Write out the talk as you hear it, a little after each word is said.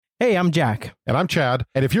Hey, I'm Jack. And I'm Chad.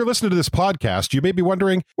 And if you're listening to this podcast, you may be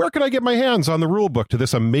wondering, where can I get my hands on the rulebook to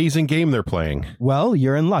this amazing game they're playing? Well,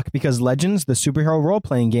 you're in luck because Legends, the superhero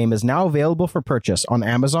role-playing game, is now available for purchase on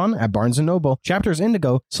Amazon, at Barnes & Noble, Chapters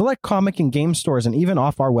Indigo, select comic and game stores, and even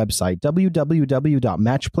off our website,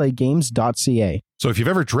 www.matchplaygames.ca. So if you've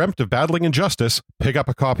ever dreamt of battling injustice, pick up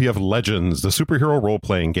a copy of Legends, the superhero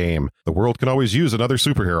role-playing game. The world can always use another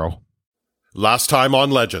superhero. Last time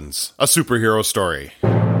on Legends, a superhero story.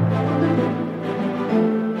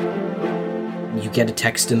 You get a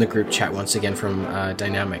text in the group chat once again from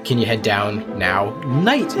Dynamic. Can you head down now?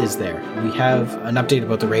 Night is there. We have an update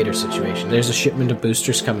about the Raider situation. There's a shipment of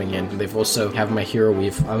boosters coming in. They've also have my hero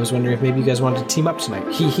weave. I was wondering if maybe you guys wanted to team up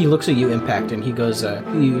tonight. He looks at you, Impact, and he goes,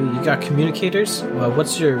 you got communicators? Well,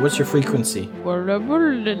 what's your frequency?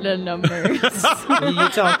 The numbers. you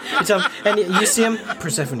tell him, and you see him,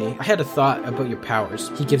 Persephone, I had a thought about your powers.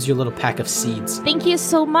 He gives you a little pack of seeds. Thank you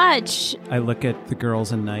so much. I look at the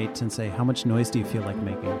girls in Night and say, how much noise do you feel like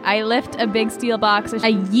making? I lift a big steel box.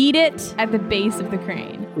 I yeet it at the base of the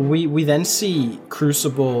crane. We then see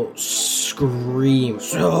Crucible scream,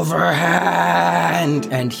 Silverhand!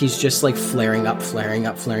 And he's just like flaring up.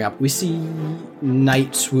 We see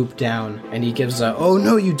Knight swoop down, and he gives a, oh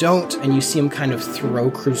no you don't! And you see him kind of throw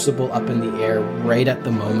Crucible up in the air right at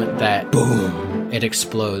the moment that, boom, it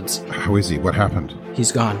explodes. How is he? What happened?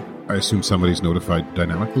 He's gone. I assume somebody's notified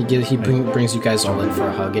Dynamic? He brings you guys all in for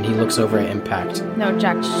a hug, and he looks over at Impact. No,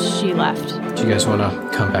 Jack, she left. Do you guys want to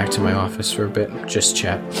come back to my office for a bit? Just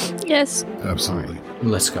chat. Yes. Absolutely.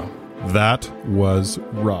 Let's go. That was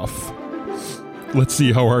rough. Let's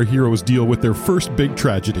see how our heroes deal with their first big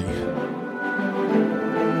tragedy.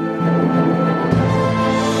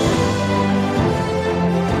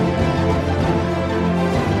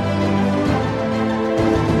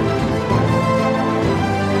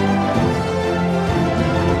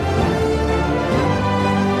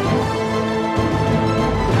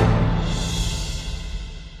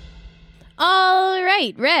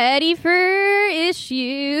 Ready for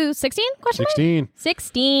issue 16? 16.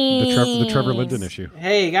 16. The Trevor Linden issue.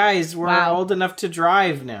 Hey guys, we're old enough to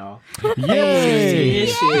drive now.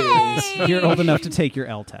 Yay! You're old enough to take your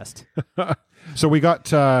L test. So we got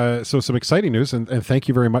some exciting news, and thank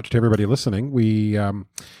you very much to everybody listening. We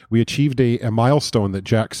achieved a milestone that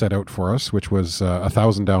Jack set out for us, which was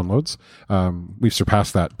 1,000 downloads. We've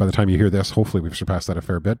surpassed that by the time you hear this. Hopefully, we've surpassed that a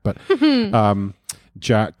fair bit. But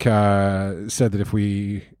Jack said that if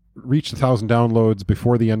we reached 1,000 downloads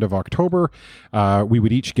before the end of October, we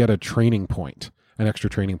would each get a training point, an extra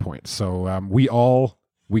training point. So we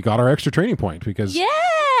got our extra training point because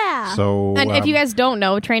So, and if you guys don't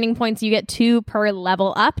know, training points, you get 2 per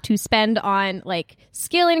level up to spend on like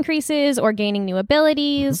skill increases or gaining new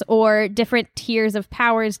abilities, or different tiers of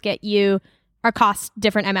powers get you or cost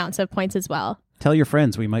different amounts of points as well. Tell your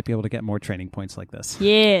friends we might be able to get more training points like this.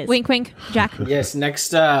 Yes. Wink, wink, Jack. Yes,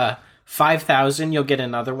 next 5,000, you'll get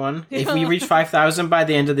another one. If we reach 5,000 by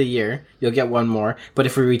the end of the year, you'll get one more. But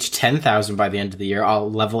if we reach 10,000 by the end of the year,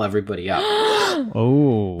 I'll level everybody up.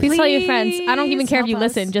 Oh. Please tell your friends. I don't even care if you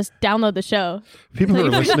listen. Just download the show. People who are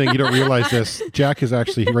listening, you don't realize this. Jack is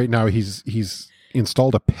actually, right now, he's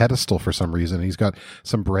installed a pedestal for some reason. He's got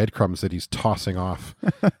some breadcrumbs that he's tossing off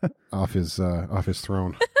his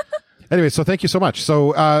throne. Anyway, so thank you so much.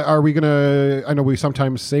 So are we going to, I know we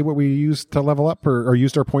sometimes say what we use to level up or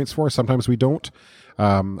used our points for. Sometimes we don't.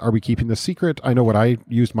 Are we keeping this secret? I know what I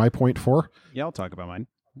used my point for. Yeah, I'll talk about mine.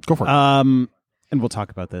 Go for it. And we'll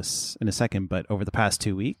talk about this in a second, but over the past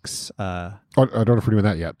 2 weeks... I don't know if we're doing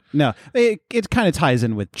that yet. No, it kind of ties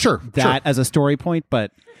in with that as a story point,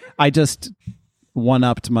 but I just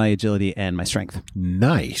one-upped my agility and my strength.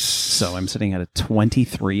 Nice. So I'm sitting at a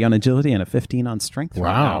 23 on agility and a 15 on strength. Wow.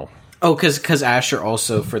 Right now. Oh, because Asher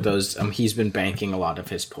also, for those, he's been banking a lot of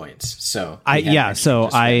his points. So I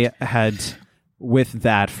had, with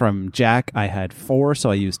that from Jack, I had 4, so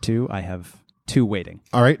I used 2. I have 2 waiting.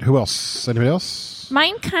 All right. Who else? Anybody else?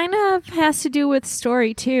 Mine kind of has to do with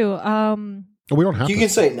story, too. We don't have to. You can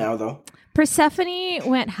say it now, though. Persephone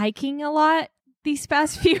went hiking a lot these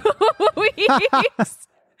past few weeks.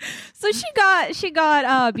 So she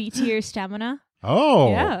got B tier stamina. Oh.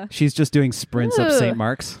 Yeah. She's just doing sprints up St.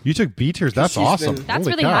 Mark's. You took B tiers. That's awesome. That's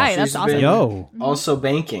really high. That's awesome. Yo. Also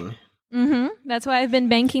banking. Mm-hmm. That's why I've been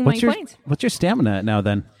banking my points. What's your stamina at now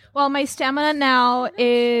then? Well, my stamina now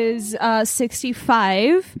is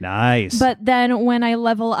 65. Nice. But then when I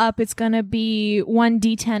level up, it's going to be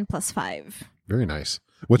 1d10 plus 5. Very nice.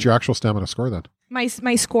 What's your actual stamina score then?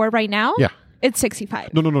 My score right now? Yeah. It's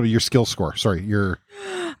 65. No. Your skill score. Sorry, your.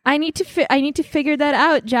 I need to figure that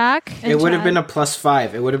out, Jack. It would have been a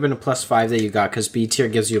 +5. It would have been a +5 that you got because B tier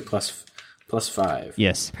gives you a +5.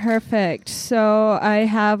 Yes. Perfect. So I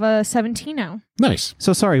have a 17 now. Nice.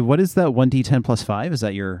 So sorry, what is that 1d10 plus 5? Is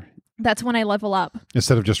that your... That's when I level up.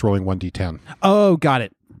 Instead of just rolling 1d10. Oh, got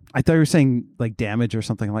it. I thought you were saying like damage or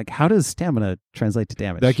something. Like, how does stamina translate to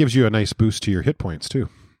damage? That gives you a nice boost to your hit points too.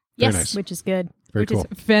 Very Yes, nice. which is good. Very Which cool.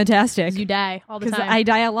 is fantastic. You die all the Because time. I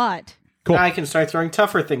die a lot. Cool. Now I can start throwing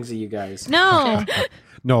tougher things at you guys. No.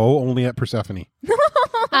 No, only at Persephone.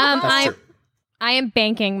 That's true. I am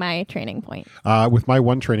banking my training point. With my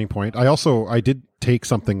one training point, I did take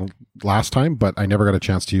something last time, but I never got a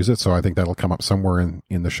chance to use it, so I think that'll come up somewhere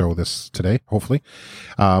in the show today, hopefully.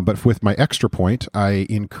 But with my extra point, I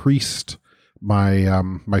increased my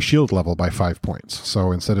my shield level by 5 points.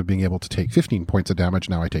 So instead of being able to take 15 points of damage,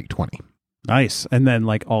 now I take 20. Nice. And then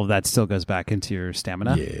like all of that still goes back into your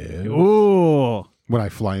stamina? Yeah. Ooh. When I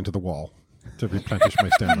fly into the wall to replenish my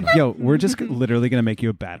stamina. Yo, we're just literally going to make you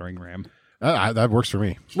a battering ram. That works for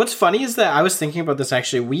me. What's funny is that I was thinking about this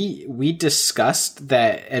actually. We discussed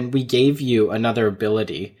that, and we gave you another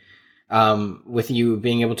ability, with you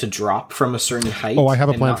being able to drop from a certain height. Oh, I have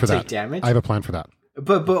a and plan not for take that. Damage. I have a plan for that.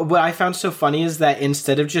 But what I found so funny is that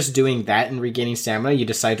instead of just doing that and regaining stamina, you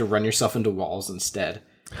decide to run yourself into walls instead.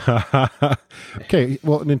 Okay,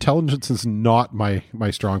 well, intelligence is not my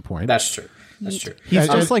strong point. That's true. That's true. He's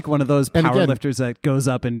And- just like one of those and power again- lifters that goes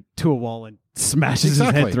up into a wall and smashes his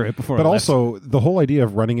Exactly. head through it before But it lifts. also, the whole idea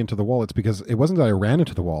of running into the wall, it's because it wasn't that I ran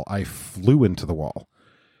into the wall, I flew into the wall.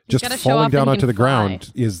 Just gotta show falling off that down you onto can the fly.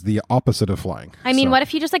 ground is the opposite of flying. I mean, So, what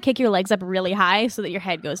if you just like kick your legs up really high so that your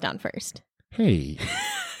head goes down first? Hey.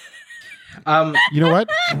 You know what?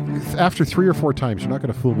 After 3 or 4 times, you're not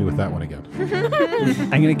going to fool me with that one again.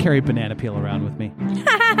 I'm going to carry banana peel around with me.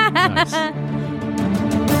 Nice.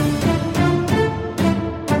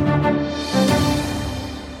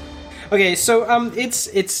 Okay, so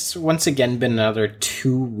it's once again been another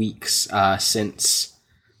 2 weeks since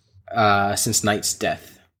Knight's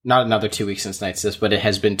death. Not another 2 weeks since Knight's death, but it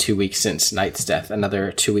has been 2 weeks since Knight's death.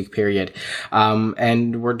 Another 2 week period,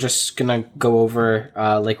 and we're just gonna go over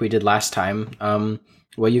like we did last time.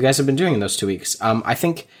 What you guys have been doing in those 2 weeks. I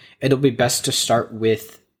think it'll be best to start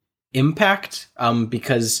with Impact,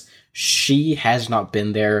 because she has not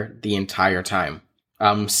been there the entire time.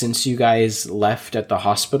 Since you guys left at the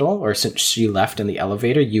hospital, or since she left in the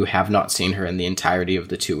elevator, you have not seen her in the entirety of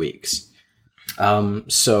the 2 weeks.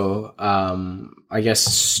 So I guess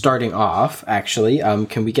starting off, actually,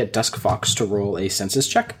 can we get Dusk Fox to roll a census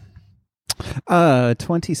check?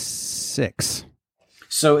 26.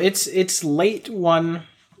 So it's late one.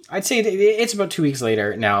 I'd say it's about 2 weeks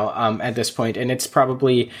later now, at this point, and it's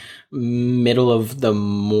probably middle of the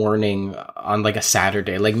morning on like a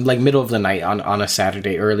Saturday, like middle of the night on a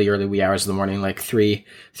Saturday, early wee hours of the morning, like 3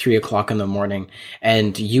 o'clock in the morning,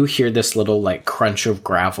 and you hear this little like crunch of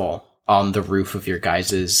gravel on the roof of your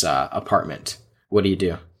guys' apartment. What do you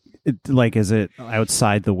do? Is it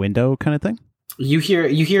outside the window kind of thing? You hear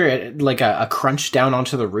it like a crunch down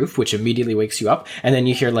onto the roof, which immediately wakes you up, and then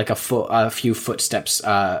you hear like a few footsteps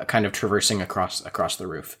kind of traversing across the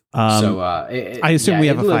roof. I assume we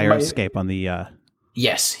have a fire escape on the...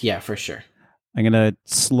 Yes, yeah, for sure. I'm going to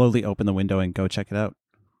slowly open the window and go check it out.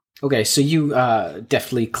 Okay, so you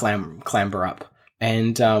deftly clamber up,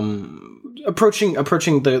 and approaching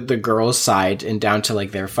the girls' side and down to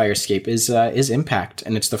like their fire escape is Impact,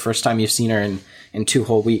 and it's the first time you've seen her in 2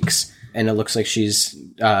 whole weeks. And it looks like she's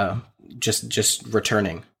just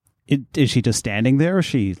returning. Is she just standing there, or is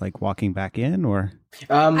she like walking back in, or?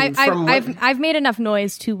 I've made enough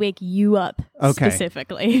noise to wake you up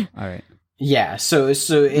specifically. All right. Yeah. So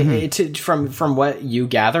it from what you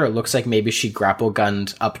gather, it looks like maybe she grapple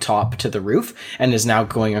gunned up top to the roof and is now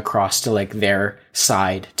going across to like their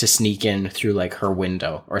side to sneak in through like her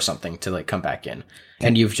window or something to like come back in.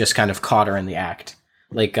 And you've just kind of caught her in the act,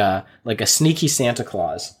 like a sneaky Santa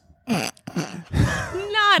Claus.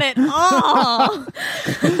 Not at all.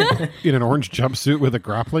 In an orange jumpsuit with a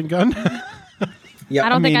grappling gun? Yeah, I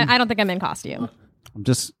don't think I'm in costume. I'm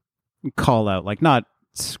just call out, like not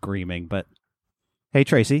screaming, but hey,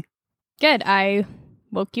 Tracy. Good. I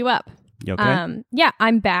woke you up. You okay? Yeah,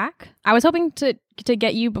 I'm back. I was hoping to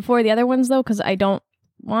get you before the other ones though, because I don't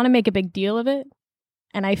want to make a big deal of it,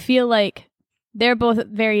 and I feel like they're both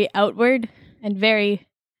very outward and very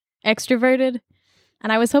extroverted.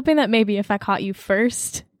 And I was hoping that maybe if I caught you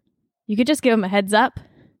first, you could just give them a heads up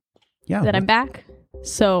that I'm back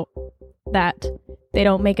so that they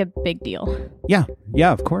don't make a big deal. Yeah,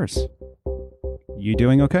 of course. You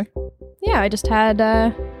doing okay? Yeah, I just had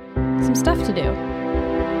some stuff to do.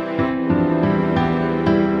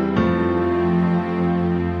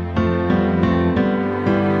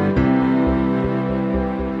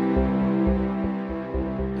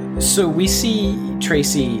 So we see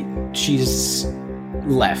Tracy. She's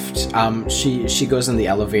left. She goes in the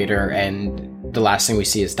elevator, and the last thing we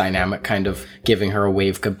see is Dynamic kind of giving her a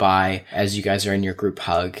wave goodbye as you guys are in your group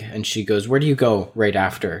hug. And she goes, "Where do you go right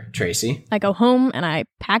after, Tracy?" I go home and I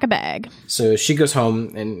pack a bag. So she goes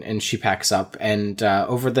home and she packs up. And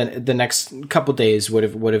over the next couple days,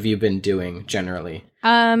 what have you been doing generally?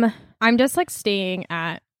 I'm just like staying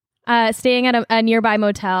at a nearby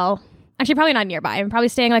motel. Actually, probably not nearby. I'm probably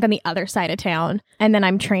staying like on the other side of town, and then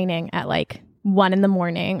I'm training at like 1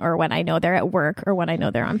 a.m, or when I know they're at work, or when I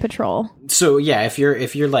know they're on patrol. So yeah, if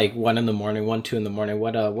you're like 1 a.m, 2 a.m,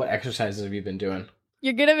 what exercises have you been doing?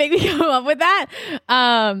 You're gonna make me come up with that.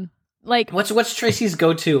 Like what's Tracy's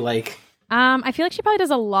go-to like? I feel like she probably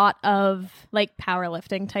does a lot of like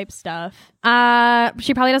powerlifting type stuff.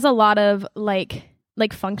 She probably does a lot of like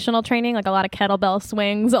functional training, like a lot of kettlebell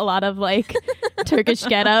swings, a lot of like Turkish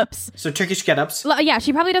get-ups. So Turkish get-ups? Yeah,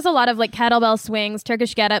 she probably does a lot of like kettlebell swings,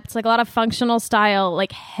 Turkish get-ups, like a lot of functional style,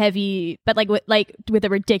 like heavy, but like with a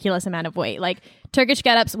ridiculous amount of weight. Like Turkish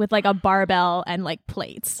get-ups with like a barbell and like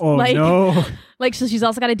plates. Oh, like, no. Like, so she's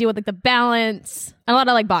also got to deal with like the balance, and a lot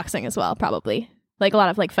of like boxing as well, probably. Like a lot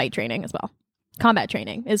of like fight training as well. Combat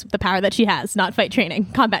training is the power that she has, not fight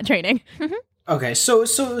training, combat training. Okay, so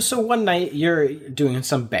one night you're doing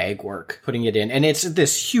some bag work, putting it in, and it's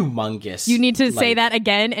this humongous. You need to say that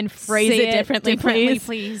again and phrase it differently,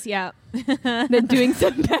 please. Yeah. Than doing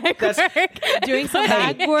some bag work. Doing some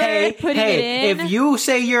bag work, putting it in. If you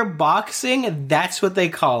say you're boxing, that's what they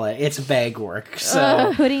call it. It's bag work.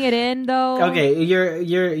 So putting it in though. Okay,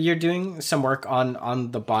 you're doing some work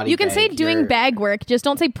on the body. You can bag. say doing bag work, just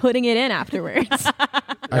don't say putting it in afterwards.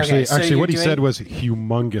 Actually, so what he you're said was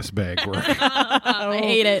humongous bag work. I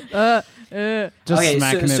hate it. Just Okay,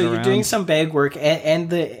 smacking so it you're around. doing some bag work, and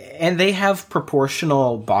they have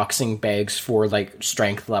proportional boxing bags for like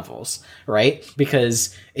strength levels, right?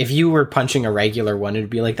 Because if you were punching a regular one, it'd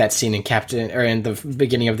be like that scene in the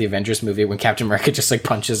beginning of the Avengers movie when Captain America just like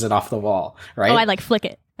punches it off the wall, right? Oh, I like flick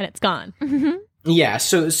it and it's gone. Yeah,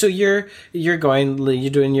 so you're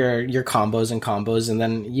doing your combos, and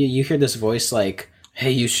then you hear this voice like,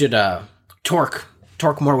 "Hey, you should torque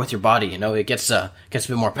more with your body. You know, it gets a bit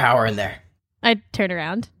more power in there." I turn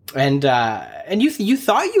around. And you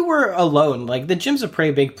thought you were alone. Like the gym's a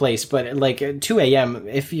pretty big place, but like at 2 a.m.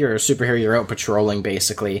 if you're a superhero, you're out patrolling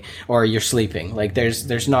basically, or you're sleeping. Like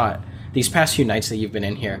there's not these past few nights that you've been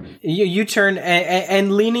in here. You turn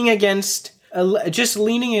and leaning against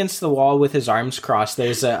the wall with his arms crossed.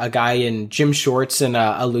 There's a guy in gym shorts and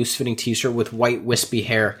a loose fitting t-shirt with white wispy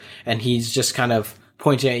hair, and he's just kind of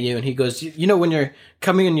pointing at you, and he goes, "You know, when you're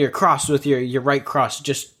coming in your cross with your right cross,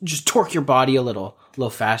 just torque your body a little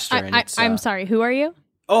faster." I'm sorry, who are you?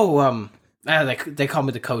 They call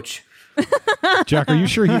me the coach. Jack, are you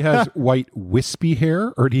sure he has white wispy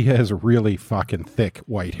hair, or he has really fucking thick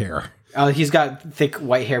white hair? He's got thick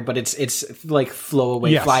white hair, but it's like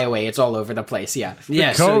fly away. It's all over the place. Yeah.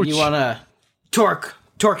 Yeah. So coach. you want to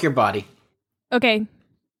torque your body. Okay,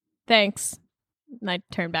 thanks. And I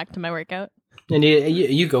turn back to my workout. And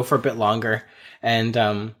you go for a bit longer, and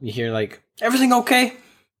you hear like, "Everything okay?"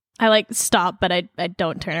 I like stop, but I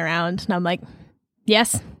don't turn around, and I'm like,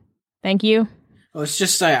 "Yes, thank you." Well, it's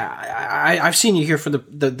just I've seen you here for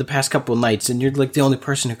the past couple of nights, and you're like the only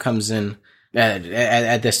person who comes in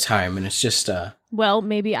at this time, and it's just well,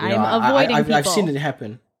 maybe I'm avoiding people. I've seen it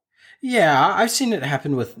happen. Yeah, I've seen it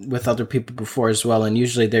happen with other people before as well, and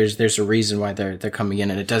usually there's a reason why they're coming in,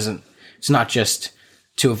 and it's not just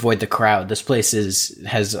to avoid the crowd. This place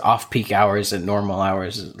has off-peak hours and normal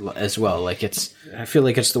hours as well. Like I feel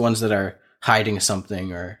like it's the ones that are hiding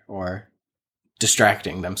something or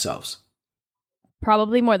distracting themselves.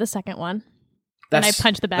 Probably more the second one. And I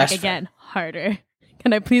punch the bag again harder.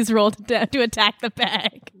 Can I please roll to attack the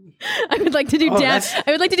bag? I would like to do I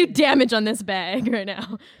would like to do damage on this bag right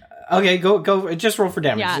now. Okay, go. Just roll for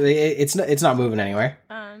damage. Yeah. It's not moving anywhere.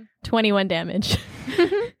 21 damage.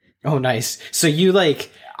 Oh, nice. So you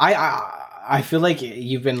like, I feel like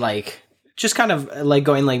you've been like, just kind of like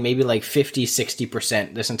going like maybe like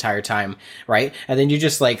 50-60% this entire time, right? And then you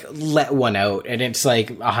just like let one out, and it's like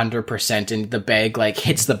 100%, and the bag like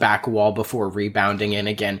hits the back wall before rebounding in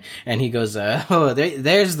again. And he goes,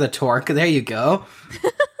 there's the torque. There you go.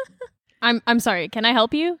 I'm sorry. Can I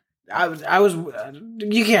help you? I was,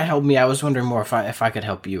 you can't help me. I was wondering more if I could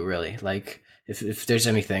help you, really. Like if there's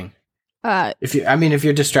anything. If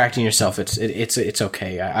you're distracting yourself, it's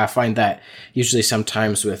okay. I find that usually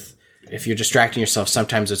sometimes with if you're distracting yourself,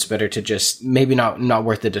 sometimes it's better to just maybe not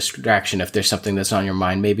worth the distraction if there's something that's on your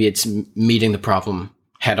mind. Maybe it's meeting the problem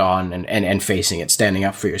head on and facing it, standing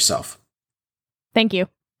up for yourself. Thank you.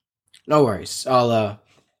 No worries. I'll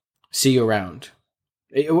see you around.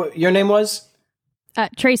 Your name was?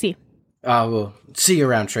 Tracy. We'll see you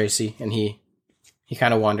around, Tracy. And he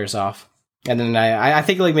kind of wanders off. And then I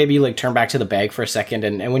think like maybe like turn back to the bag for a second,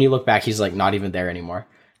 and when you look back, he's like not even there anymore.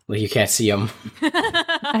 Like you can't see him.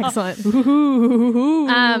 Excellent.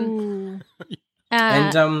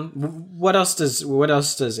 What else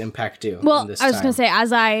does Impact do? Well, in this I was time? going to say,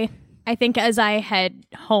 as I head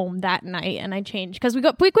home that night and I change, because we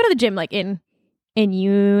go to the gym like in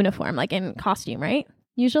uniform, like in costume, right?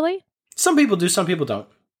 Usually. Some people do, some people don't.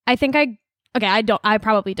 I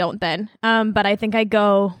probably don't then. But I think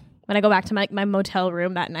when I go back to my motel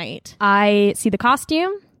room that night, I see the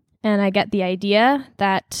costume and I get the idea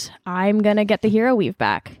that I'm going to get the hero weave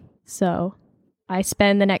back. So I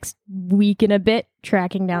spend the next week and a bit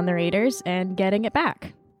tracking down the raiders and getting it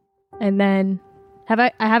back. And then have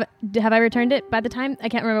I returned it by the time? I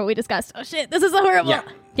can't remember what we discussed. Oh shit, this is so horrible.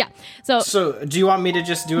 Yeah. So do you want me to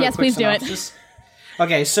just do a yes, quick please synopsis? Do it.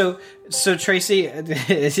 Okay, so Tracy,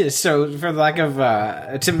 so for the lack of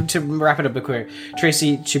to wrap it up a quick,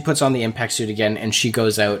 Tracy, she puts on the impact suit again and she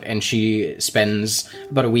goes out and she spends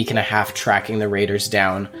about a week and a half tracking the raiders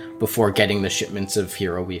down before getting the shipments of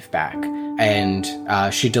Hero Weave back, and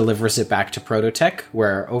she delivers it back to Prototech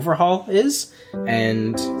where Overhaul is,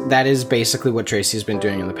 and that is basically what Tracy's been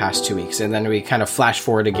doing in the past 2 weeks. And then we kind of flash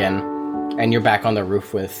forward again, and you're back on the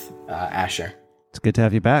roof with Asher. It's good to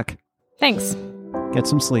have you back. Thanks. Get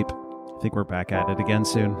some sleep. I think we're back at it again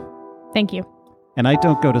soon. Thank you. And I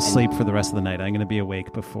don't go to sleep for the rest of the night. I'm going to be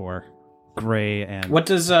awake before Gray and... What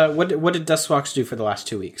did Dustwalks do for the last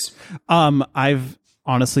 2 weeks? I've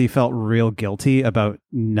honestly felt real guilty about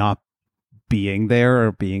not being there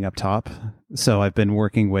or being up top. So I've been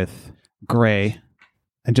working with Gray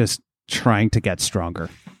and just trying to get stronger.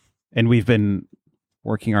 And we've been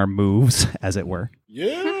working our moves, as it were.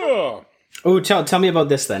 Yeah. Oh, tell me about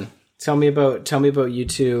this then. Tell me about you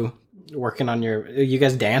two working on you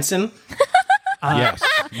guys dancing? Yes.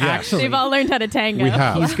 Actually, They've all learned how to tango. We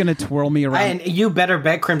have. he's going to twirl me around. And you better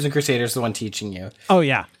bet Crimson Crusader's the one teaching you. Oh,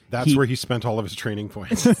 yeah. That's where he spent all of his training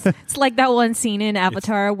points. It's like that one scene in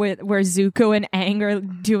Avatar where Zuko and Aang are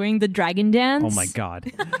doing the dragon dance. Oh, my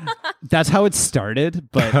God. That's how it started,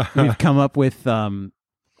 but we've come up with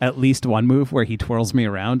at least one move where he twirls me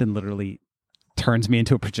around and literally turns me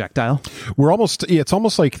into a projectile. It's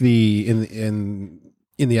almost like in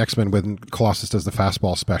the X-Men when Colossus does the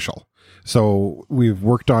fastball special. So we've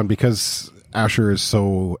worked on, because Asher is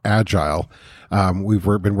so agile, we've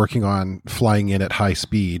been working on flying in at high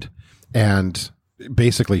speed and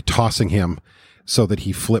basically tossing him so that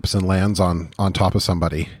he flips and lands on top of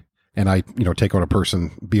somebody, and I take out a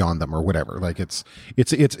person beyond them or whatever. Like it's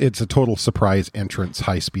a total surprise entrance,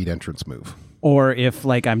 high speed entrance move. Or if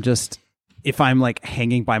I'm like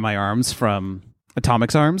hanging by my arms from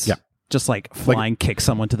Atomic's arms, yeah, just like flying kick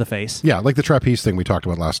someone to the face. Yeah, like the trapeze thing we talked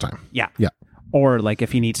about last time. Yeah. Yeah. Or like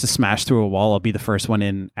if he needs to smash through a wall, I'll be the first one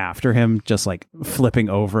in after him, just like flipping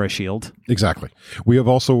over a shield. Exactly. We have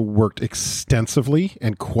also worked extensively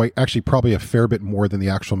and probably a fair bit more than the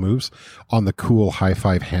actual moves on the cool high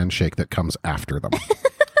five handshake that comes after them.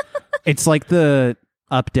 It's like the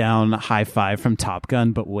up down high five from Top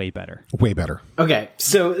Gun, but way better. Way better. Okay,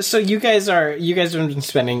 so you guys have been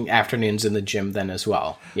spending afternoons in the gym then as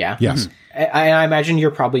well, yeah? Yes. Mm-hmm. I imagine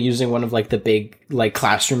you're probably using one of like the big like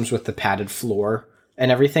classrooms with the padded floor and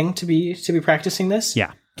everything to be practicing this.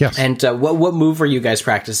 Yeah. Yes. And what move were you guys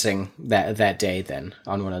practicing that day then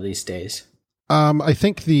on one of these days? I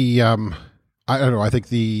think I don't know. I think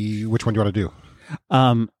which one do you want to do?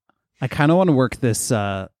 I kind of want to work this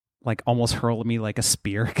like almost hurl me like a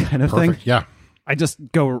spear kind of Perfect. thing. Yeah. I just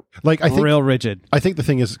go like real rigid. I think the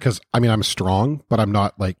thing is, because I'm strong, but I'm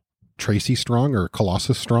not like Tracy strong or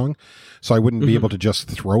Colossus strong, so I wouldn't be able to just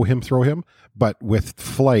throw him. But with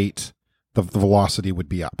flight, the velocity would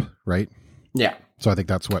be up, right? Yeah. So I think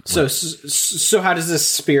that's what. So how does this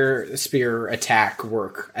spear attack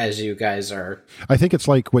work as you guys are? I think it's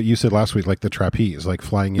like what you said last week, like the trapeze, like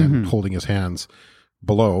flying in, holding his hands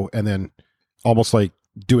below, and then almost like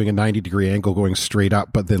doing a 90-degree angle going straight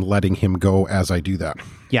up, but then letting him go as I do that.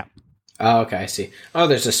 Yeah. Oh, okay, I see. Oh,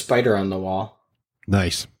 there's a spider on the wall.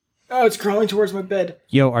 Nice. Oh, it's crawling towards my bed.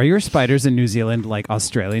 Yo, are your spiders in New Zealand like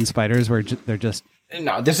Australian spiders where they're just...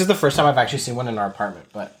 No, this is the first time I've actually seen one in our apartment,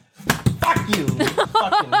 but... Fuck you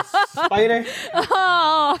fucking spider.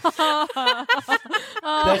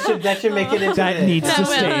 That should make it into That this. needs to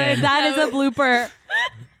stay in. That is a blooper.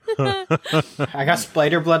 I got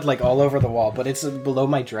spider blood like all over the wall, but it's below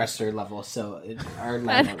my dresser level, so our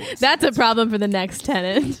landlord was- That's a problem for the next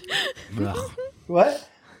tenant. What?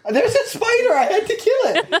 There's a spider! I had to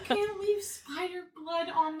kill it! Can't leave spider blood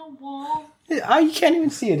on the wall. You can't even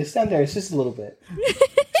see it. It's down there. It's just a little bit.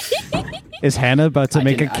 Is Hannah about to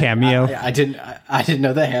make a cameo? I didn't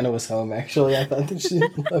know that Hannah was home, actually. I thought that she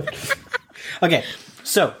left. Okay,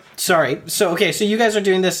 so, sorry. So you guys are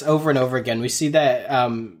doing this over and over again. We see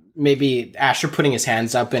that maybe Asher putting his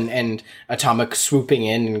hands up and Atomic swooping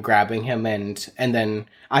in and grabbing him, and then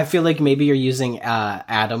I feel like maybe you're using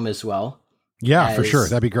Adam as well. Yeah, for As- sure.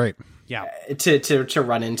 That'd be great. Yeah. To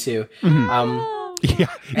run into. Yeah,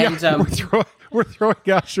 And, we're throwing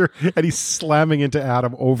Asher, and he's slamming into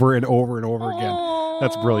Adam over and over and over again.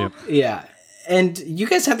 That's brilliant. Yeah. And you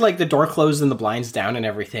guys had like the door closed and the blinds down and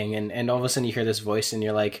everything, and all of a sudden you hear this voice and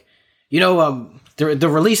you're like, the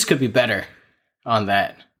release could be better on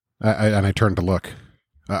that. And I turned to look.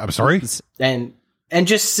 I'm sorry? And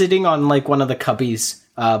just sitting on like one of the cubbies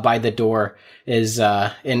by the door is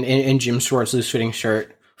in Jim Schwartz's loose fitting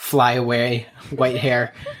shirt, fly away, white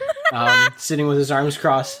hair, sitting with his arms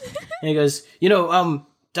crossed, and he goes,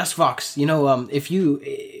 Dusk Fox, if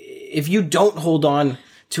you don't hold on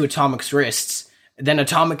to Atomic's wrists, then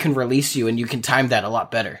Atomic can release you, and you can time that a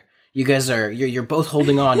lot better. You guys you're both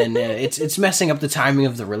holding on, and it's messing up the timing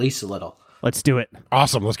of the release a little. Let's do it.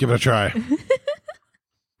 Awesome. Let's give it a try.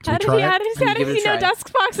 How try it? does Can you give it a he know try? Dusk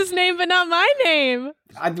Fox's name but not my name?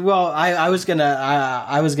 I was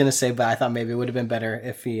gonna say, but I thought maybe it would have been better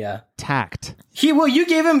if he Tact. you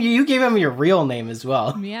gave him your real name as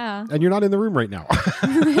well. Yeah. And you're not in the room right now.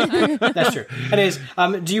 That's true. Anyways,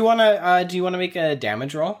 do you wanna make a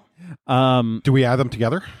damage roll? Do we add them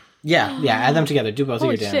together? Yeah, add them together. Do both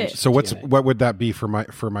Holy of your damage. shit. So what would that be for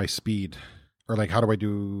my speed? Or like, how do I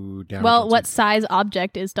do damage? Well, on what size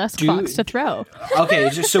object is Dusk Fox to throw? Okay,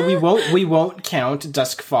 so we won't count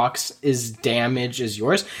Dusk Fox's damage as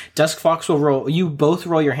yours. Dusk Fox will roll. You both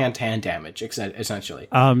roll your hand-to-hand damage, essentially.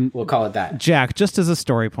 We'll call it that. Jack, just as a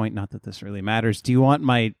story point, not that this really matters, do you want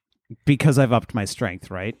because I've upped my strength,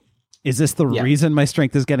 right? Is this the reason my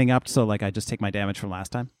strength is getting upped? So like I just take my damage from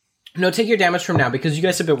last time? No, take your damage from now because you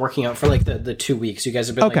guys have been working out for like the 2 weeks. You guys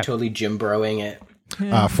have been Okay. like totally Jim Broing it.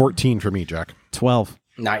 14 for me, Jack. 12.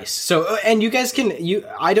 Nice. So, and you guys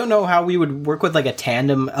I don't know how we would work with like a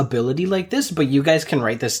tandem ability like this, but you guys can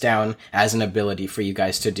write this down as an ability for you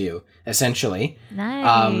guys to do, essentially.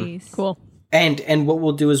 Nice. Cool. And what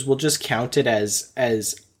we'll do is we'll just count it as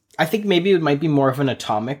I think maybe it might be more of an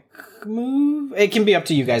atomic move. It can be up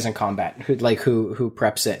to you guys in combat who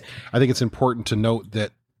preps it. I think it's important to note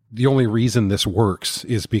that the only reason this works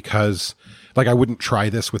is because, like, I wouldn't try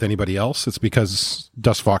this with anybody else. It's because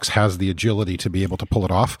Dusk Fox has the agility to be able to pull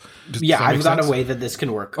it off. Does that I've make got sense? a way that this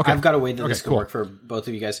can work. Okay. I've got a way that this can cool. work for both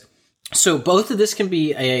of you guys. So both of this can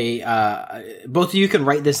be both of you can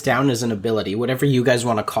write this down as an ability, whatever you guys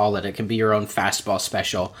want to call it. It can be your own fastball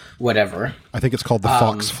special, whatever. I think it's called the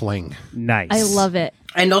Fox Fling. Nice. I love it.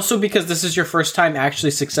 And also because this is your first time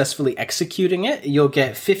actually successfully executing it, you'll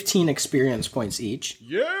get 15 experience points each.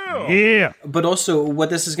 Yeah. But also what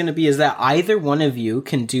this is going to be is that either one of you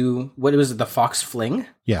can do, what was it, the Fox Fling?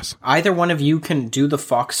 Yes. Either one of you can do the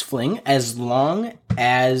Fox Fling as long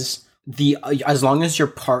as your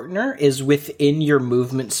partner is within your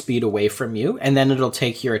movement speed away from you, and then it'll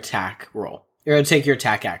take your attack roll. Or it'll take your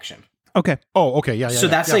attack action. Okay. Oh, okay. Yeah. So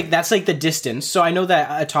that's like the distance. So I know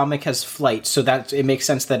that Atomic has flight, so that it makes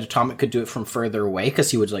sense that Atomic could do it from further away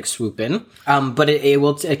because he would like swoop in. But it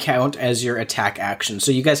will count as your attack action.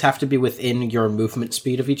 So you guys have to be within your movement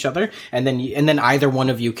speed of each other, and then either one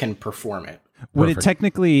of you can perform it. Would Perfect. it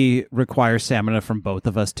technically require stamina from both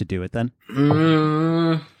of us to do it then?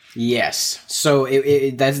 Yes. So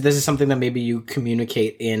this is something that maybe you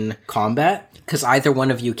communicate in combat because either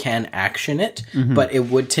one of you can action it, but it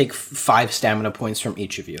would take 5 stamina points from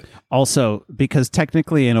each of you. Also, because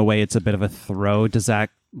technically in a way it's a bit of a throw, does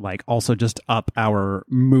that like also just up our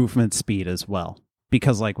movement speed as well?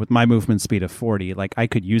 Because like with my movement speed of 40, like I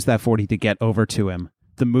could use that 40 to get over to him.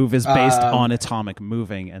 The move is based on Atomic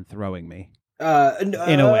moving and throwing me.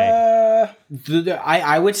 In a way.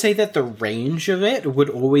 I would say that the range of it would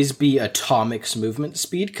always be Atomic's movement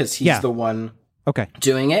speed because he's the one Okay.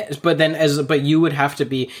 doing it. But then but you would have to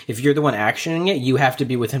be, if you're the one actioning it, you have to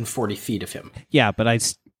be within 40 feet of him. Yeah, but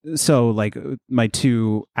So, like, my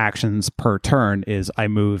 2 actions per turn is I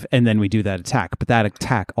move and then we do that attack. But that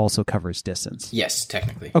attack also covers distance. Yes,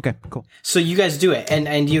 technically. Okay, cool. So you guys do it,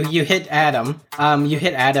 and you hit Adam. You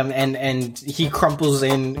hit Adam, and he crumples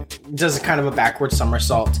in, does kind of a backward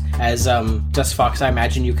somersault as Dust Fox. I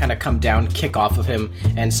imagine you kind of come down, kick off of him,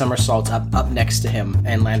 and somersault up next to him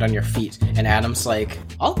and land on your feet. And Adam's like,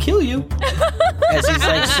 "I'll kill you," as he's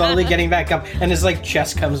like slowly getting back up, and his like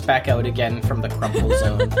chest comes back out again from the crumple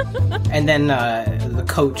zone. And then the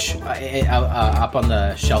coach up on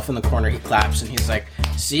the shelf in the corner, he claps and he's like,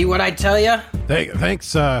 "See what I tell you?"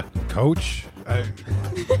 Thanks, Coach.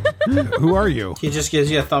 Who are you? He just gives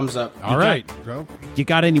you a thumbs up. All right, bro. You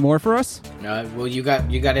got any more for us? Well, you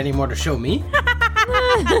got any more to show me?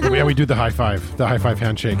 Yeah, we do the high five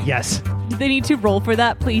handshake. Yes. They need to roll for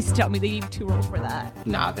that. Please tell me they need to roll for that.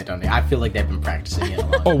 Nah, they don't. I feel like they've been practicing it a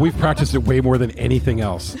lot. Oh, we've practiced it way more than anything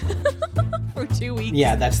else. For 2 weeks.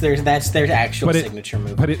 Yeah, that's their actual signature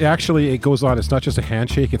move. But it goes on. It's not just a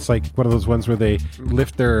handshake. It's like one of those ones where they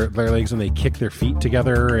lift their legs and they kick their feet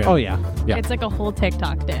together. And, Oh, yeah. yeah. It's like a whole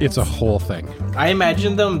TikTok dance. It's a whole thing. I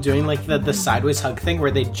imagine them doing like the sideways hug thing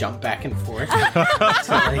where they jump back and forth.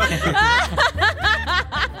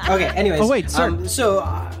 Okay. Anyways. Oh, wait, sir.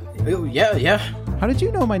 Yeah. How did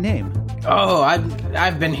you know my name? Oh,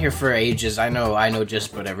 I've been here for ages. I know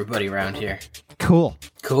just about everybody around here. Cool.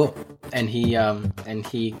 Cool. And he kind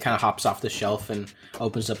of hops off the shelf and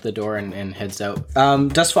opens up the door and heads out.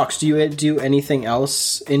 Dust Fox, do you do anything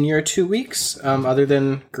else in your 2 weeks other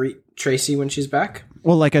than greet Tracy when she's back?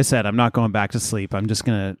 Well, like I said, I'm not going back to sleep. I'm just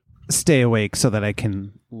going to stay awake so that I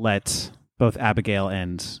can let both Abigail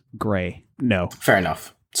and Gray know. Fair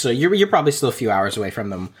enough. So you're probably still a few hours away from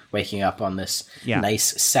them waking up on this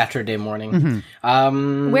nice Saturday morning.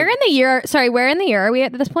 Mm-hmm. Where in the year are we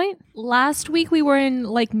at this point? Last week we were in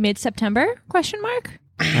like mid-September? ?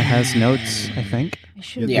 It has notes, I think.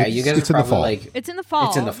 Yeah, you guys it's are in the probably fall. like It's in the fall.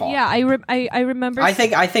 It's in the fall. Yeah, I remember. I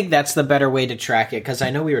think that's the better way to track it because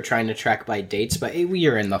I know we were trying to track by dates, but we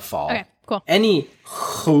are in the fall. Okay, cool.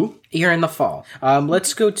 Anywho, you're in the fall.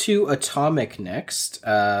 Let's go to Atomic next.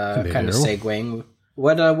 Kind of segueing.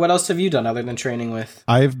 What else have you done other than training with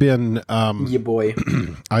I've been your boy?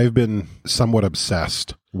 I've been somewhat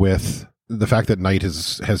obsessed with the fact that Knight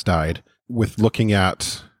has died, with looking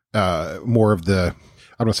at more of the,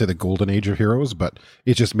 I don't want to say the golden age of heroes, but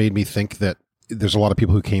it just made me think that there's a lot of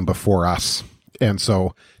people who came before us. And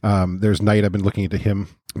so there's Knight, I've been looking into him,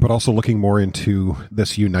 but also looking more into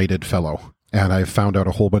this United fellow. And I found out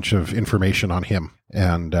a whole bunch of information on him.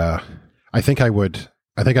 And I think I would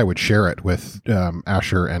share it with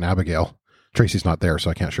Asher and Abigail. Tracy's not there, so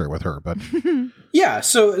I can't share it with her, but Yeah,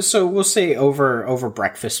 so we'll say over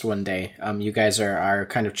breakfast one day, you guys are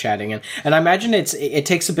kind of chatting, and I imagine it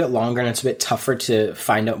takes a bit longer and it's a bit tougher to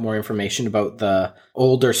find out more information about the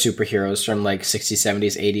older superheroes from like 60s,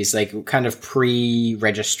 70s, 80s, like kind of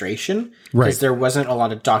pre-registration, Right. because there wasn't a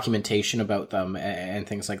lot of documentation about them and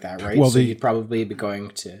things like that, right? Well, so you'd probably be going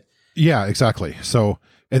to... yeah, exactly. So,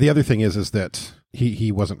 and the other thing is that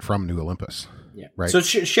he wasn't from New Olympus. Yeah. Right. So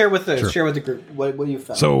share with the group what you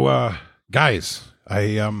found. So, guys,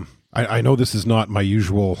 I know this is not my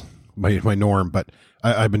usual my norm, but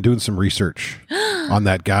I've been doing some research on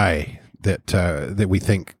that guy that we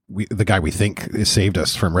think has saved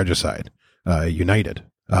us from regicide, United.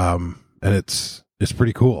 And it's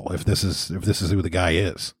pretty cool if this is who the guy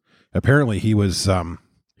is. Apparently, he was a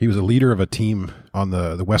leader of a team on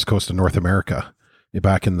the west coast of North America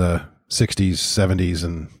back in the 60s, 70s,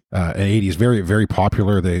 and 80s. Very, very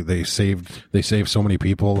popular. They saved so many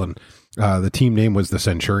people, and the team name was the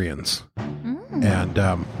Centurions. And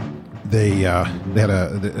they had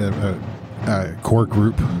a core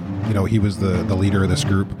group. You know, he was the leader of this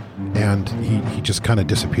group, and he just kind of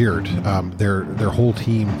disappeared. Their whole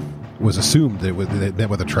team was assumed that it met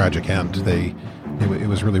with a tragic end. It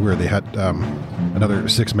was really weird. They had another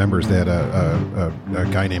 6 members. They had a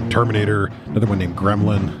guy named Terminator, another one named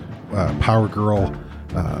Gremlin, Power Girl,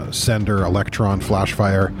 Sender, Electron,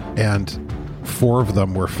 Flashfire, and 4 of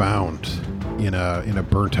them were found in a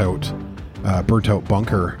burnt out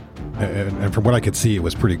bunker. And from what I could see, it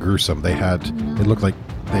was pretty gruesome. It looked like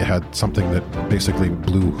they had something that basically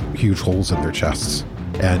blew huge holes in their chests.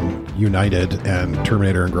 And United and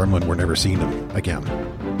Terminator and Gremlin were never seen again.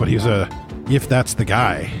 But if that's the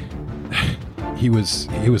guy, he was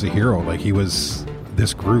a hero. Like, he was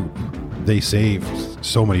this group. They saved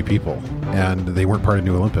so many people, and they weren't part of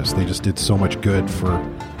New Olympus. They just did so much good for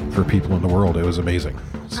for people in the world. It was amazing.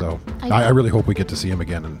 So I really hope we get to see him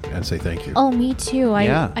again and say thank you. Oh, me too.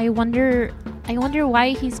 Yeah. I wonder why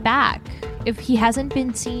he's back. If he hasn't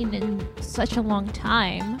been seen in such a long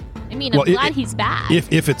time. I mean, I'm glad he's back.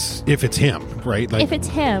 If it's him, right? Like, if it's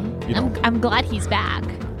him, you know. I'm glad he's back.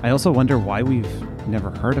 I also wonder why we've never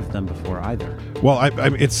heard of them before either. Well,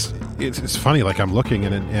 it's funny. Like I'm looking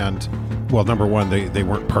and well, number one, they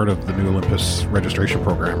weren't part of the New Olympus registration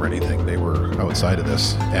program or anything. They were outside of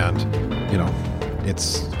this, and you know,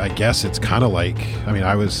 I guess it's kind of like, I mean,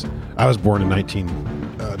 I was born in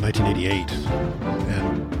 1988,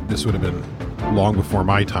 and this would have been long before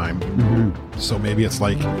my time. Mm-hmm. So maybe it's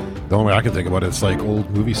like, the only way I can think about it, it's like old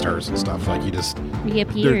movie stars and stuff. Like you just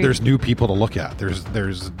there's new people to look at.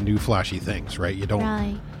 There's new flashy things, right? You don't.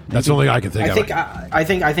 Right. That's the only thing I can think of. I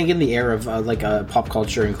think in the era of pop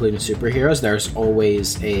culture, including superheroes, there's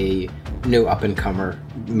always a new up and comer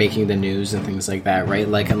making the news and things like that, right?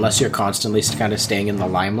 Like unless you're constantly kind of staying in the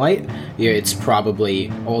limelight, it's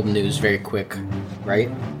probably old news very quick,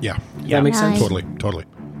 right? Yeah. That makes sense. Totally.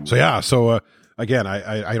 So yeah. So again,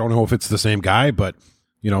 I don't know if it's the same guy, but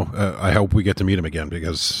you know, I hope we get to meet him again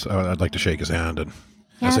because I'd like to shake his hand and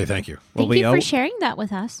say thank you. Thank you for sharing that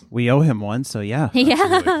with us. We owe him one, so yeah.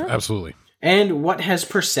 Absolutely. And what has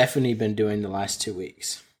Persephone been doing the last 2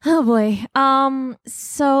 weeks? Oh boy.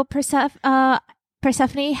 So Persephone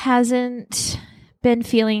hasn't been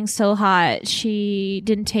feeling so hot. She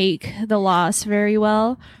didn't take the loss very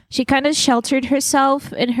well. She kind of sheltered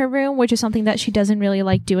herself in her room, which is something that she doesn't really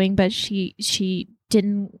like doing, but she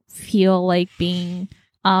didn't feel like being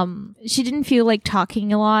she didn't feel like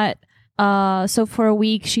talking a lot. So for a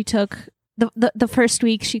week she took the first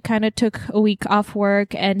week she kind of took a week off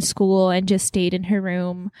work and school and just stayed in her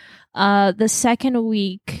room. The second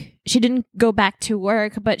week she didn't go back to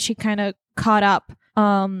work, but she kind of caught up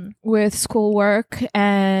with schoolwork,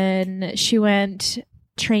 and she went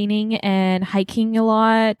training and hiking a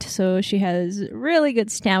lot. So she has really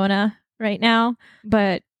good stamina right now,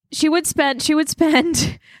 but she would spend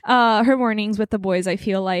her mornings with the boys, I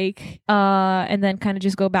feel like, and then kind of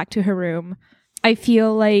just go back to her room. I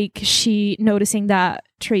feel like she, noticing that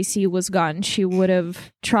Tracy was gone, she would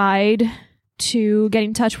have tried to get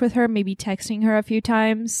in touch with her, maybe texting her a few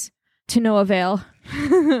times, to no avail.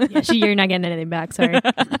 You're not getting anything back, sorry.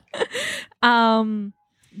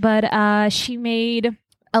 But she made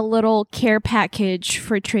a little care package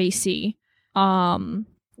for Tracy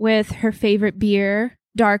with her favorite beer,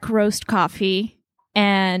 dark roast coffee,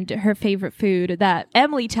 and her favorite food that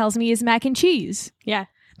Emily tells me is mac and cheese. Yeah.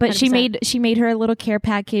 But 100%. she made her a little care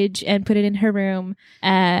package and put it in her room,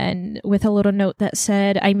 and with a little note that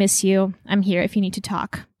said, "I miss you. I'm here if you need to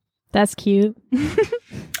talk." That's cute.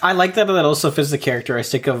 I like that it also fits the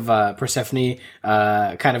characteristic of Persephone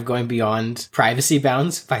kind of going beyond privacy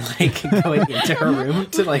bounds by like going into her room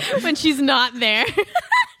to like When she's not there.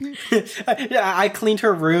 yeah, I cleaned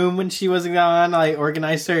her room when she wasn't gone. I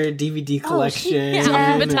organized her DVD collection.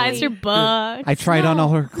 Alphabetized her book. I tried on all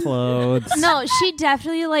her clothes. No, she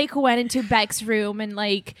definitely like went into Beck's room and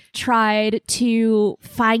like tried to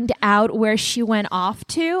find out where she went off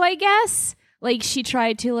to, I guess. Like she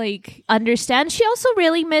tried to like understand. She also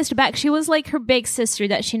really missed Beck. She was like her big sister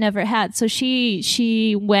that she never had. So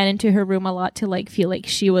she went into her room a lot to like feel like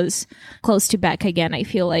she was close to Beck again, I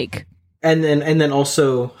feel like. And then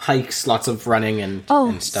also hikes, lots of running and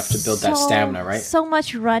stuff to build that stamina, right? So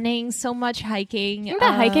much running, so much hiking.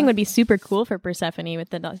 That hiking would be super cool for Persephone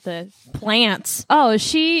with the plants. Oh,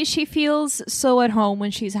 she feels so at home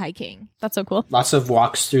when she's hiking. That's so cool. Lots of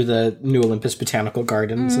walks through the New Olympus Botanical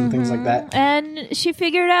Gardens and things like that. And she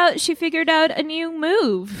figured out a new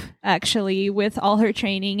move, actually, with all her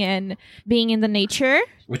training and being in the nature.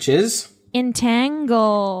 Which is?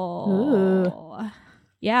 Entangle.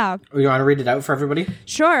 Yeah. You want to read it out for everybody?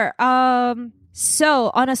 Sure.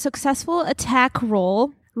 So, on a successful attack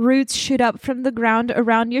roll, roots shoot up from the ground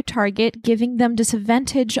around your target, giving them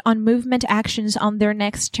disadvantage on movement actions on their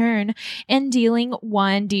next turn and dealing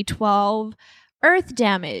 1d12 earth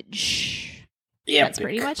damage. Yeah. That's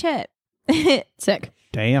pretty much it. Sick.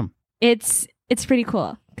 Damn. It's pretty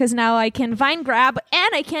cool because now I can vine grab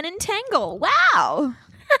and I can entangle. Wow.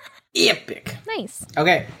 Epic. Nice.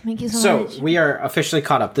 Okay. Thank you so much. We are officially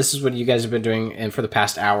caught up. This is what you guys have been doing and for the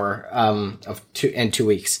past hour of 2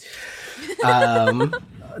 weeks.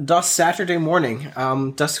 Dusk Saturday morning.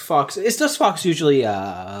 Dusk Fox. Is Dusk Fox usually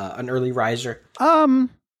an early riser?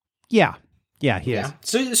 Yeah, he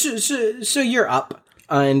is. So you're up,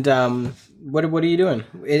 and what are you doing?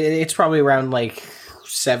 It's probably around like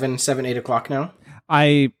 7, 8 o'clock now.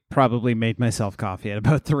 I probably made myself coffee at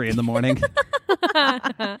about 3 a.m.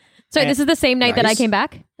 Sorry, this is the same night that I Nice. came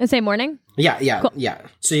back? And say morning? Yeah. Cool. Yeah.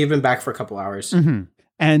 So you've been back for a couple hours. Mm-hmm.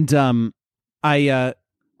 And I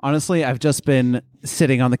honestly, I've just been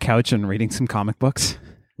sitting on the couch and reading some comic books.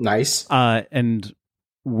 Nice. And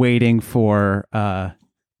waiting for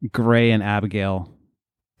Gray and Abigail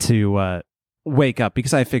to wake up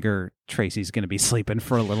because I figure Tracy's going to be sleeping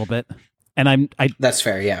for a little bit. And That's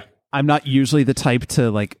fair, yeah. I'm not usually the type to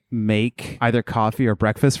like make either coffee or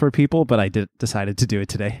breakfast for people, but I decided to do it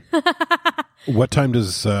today. What time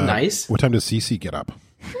does Nice. What time does Cece get up?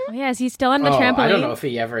 Oh, yeah, is he still on the trampoline? I don't know if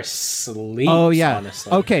he ever sleeps, Oh yeah.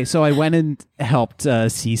 honestly. Okay, so I went and helped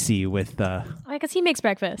Cece with Oh, I guess he makes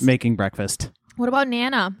breakfast. making breakfast. What about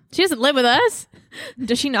Nana? She doesn't live with us.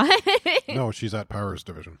 Does she not? No, she's at Powers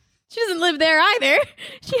Division. She doesn't live there either.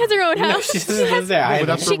 She has her own No, house. she doesn't live there. Well, either.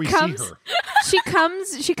 that's She where we comes- see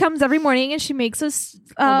her. She comes every morning and she makes us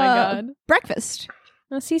Oh my God. breakfast.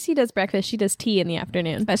 No, Cece does breakfast. She does tea in the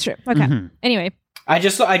afternoon. That's true. Okay. Mhm. Anyway, I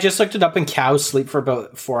just looked it up, and cows sleep for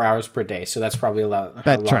about 4 hours per day, so that's probably a lot.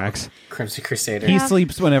 That tracks. Crimson Crusader. He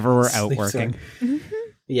sleeps whenever we're out Sleeps working.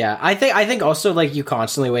 Yeah, I think also like you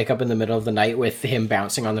constantly wake up in the middle of the night with him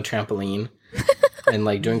bouncing on the trampoline and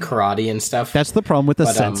like doing karate and stuff. That's the problem with the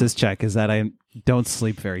But, census check is that I don't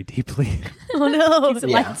sleep very deeply. oh no. He's a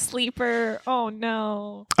Yeah. light sleeper. Oh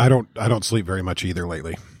no. I don't sleep very much either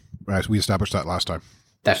lately. As we established that last time.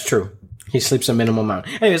 That's true. He sleeps a minimal amount.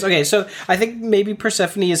 Anyways, okay, so I think maybe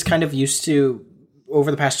Persephone is kind of used to,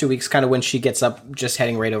 over the past 2 weeks, kind of when she gets up, just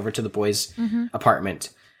heading right over to the boys'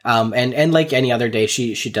 apartment. And like any other day,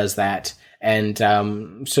 she does that. And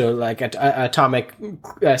so like Atomic,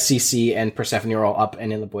 CC, and Persephone are all up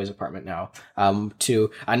and in the boys' apartment now.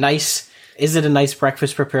 To a nice... Is it a nice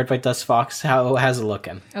breakfast prepared by Dust Fox? How's it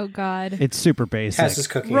looking? Oh God. It's super basic. How's his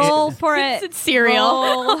cooking? Roll for it. It's cereal.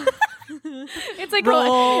 Roll. It's like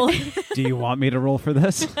Roll. Do you want me to roll for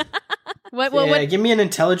this? What? Yeah, give me an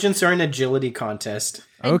intelligence or an agility contest.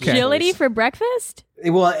 Okay. Agility for breakfast?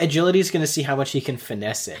 Well, agility is going to see how much he can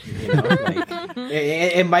finesse it. You know, like,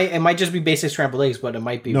 it might just be basic scrambled eggs, but it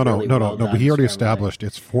might be No. really well But done he already scrambled established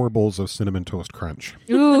it's 4 bowls of Cinnamon Toast Crunch.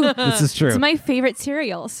 Ooh. This is true. It's my favorite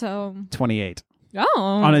cereal. So 28 oh,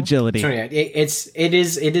 on agility. eggs. So, yeah, it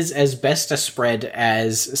is as best a spread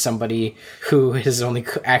as somebody who has only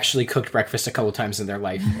actually cooked breakfast a couple times in their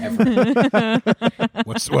life ever.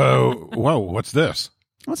 Whoa, what's this?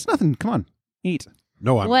 Well, it's nothing. Come on, eat.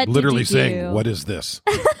 No, I'm What did literally you saying, do? what is this?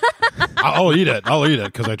 I'll eat it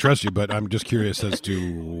because I trust you, but I'm just curious as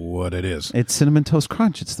to what it is. It's Cinnamon Toast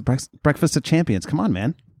Crunch. It's the breakfast of champions. Come on,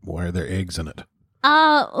 man. Why are there eggs in it?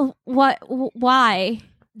 what? Why?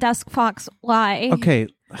 Dusk Fox? Why? Okay,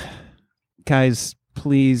 guys,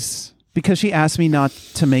 please. Because she asked me not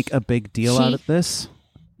to make a big deal out of this.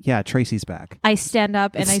 Yeah, Tracy's back. I stand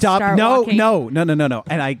up and Stop! I start No. walking.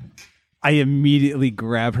 And I immediately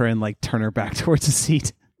grab her and like turn her back towards the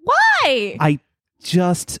seat. Why? I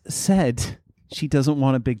just said she doesn't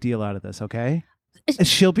want a big deal out of this. Okay,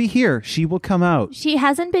 she'll be here. She will come out. She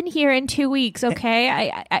hasn't been here in 2 weeks.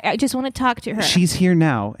 Okay, I just want to talk to her. She's here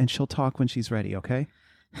now, and she'll talk when she's ready. Okay.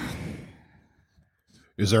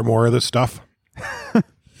 Is there more of this stuff?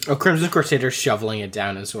 Oh, Crimson Crusader shoveling it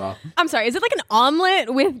down as well. I'm sorry, is it like an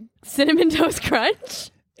omelet with Cinnamon Toast Crunch?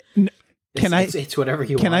 It's whatever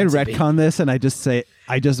you Can want I it to be. retcon this and I just say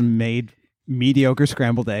I just made mediocre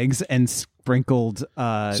scrambled eggs and sprinkled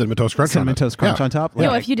Cinnamon Toast Crunch cinnamon on it. toast crunch Yeah. on top? No,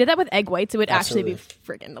 Like, if you did that with egg whites, it would actually Absolutely.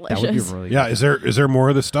 be freaking that would be delicious. really Yeah, is there more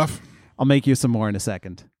of this stuff? I'll make you some more in a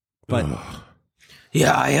second. But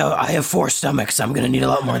Yeah, I have 4 stomachs. I'm going to need a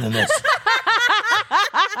lot more than this.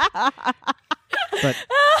 but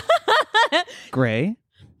Gray,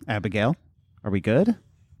 Abigail, are we good?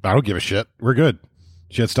 I don't give a shit. We're good.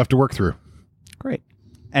 She had stuff to work through. Great.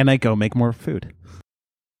 And I go make more food.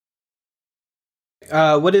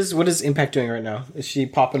 What is Impact doing right now? Is she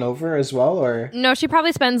popping over as well, or? No, she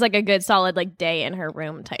probably spends like a good solid like day in her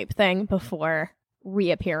room type thing before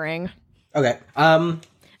reappearing. Okay.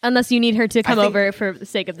 Unless you need her to come think- over for the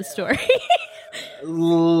sake of the story.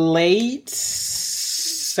 Late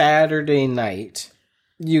Saturday night,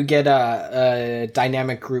 you get a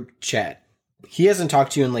dynamic group chat. He hasn't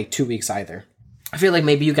talked to you in like 2 weeks either. I feel like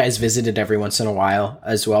maybe you guys visited every once in a while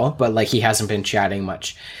as well, but like he hasn't been chatting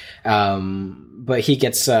much. But he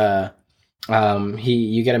gets you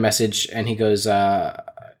get a message and he goes,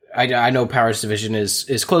 I know Powers Division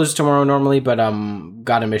is closed tomorrow normally, but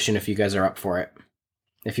got a mission if you guys are up for it.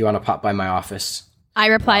 If you want to pop by my office. I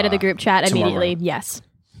reply to the group chat tomorrow immediately. morning. Yes.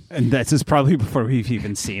 And this is probably before we've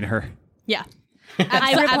even seen her. Yeah.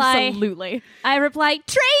 I reply- Absolutely. I reply,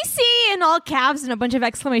 Tracy, in all caps and a bunch of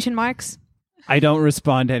exclamation marks. I don't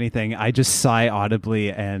respond to anything. I just sigh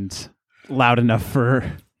audibly and loud enough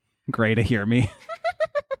for Gray to hear me.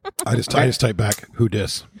 I just type back, who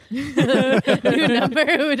dis? New number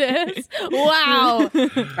who it is. Wow.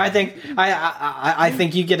 I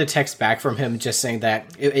think you get a text back from him just saying that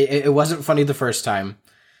it wasn't funny the first time.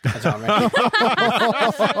 That's all right.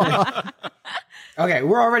 Okay,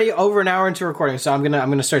 we're already over an hour into recording, so I'm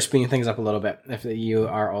gonna start speeding things up a little bit. If you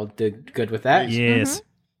are all good with that, Yes.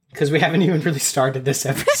 because we haven't even really started this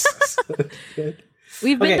episode. Good.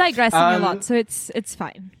 We've been Okay, digressing a lot, so it's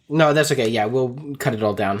fine. No, that's okay. Yeah, we'll cut it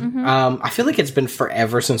all down. I feel like it's been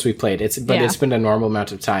forever since we played. It's been a normal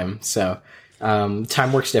amount of time. So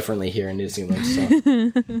time works differently here in New Zealand. So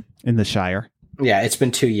In the Shire. yeah, it's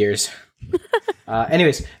been 2 years.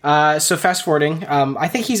 Anyways, so fast forwarding. I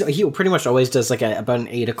think he pretty much always does like about an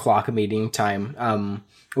 8 o'clock meeting time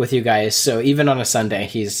with you guys. So even on a Sunday,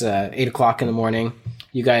 he's 8 o'clock in the morning.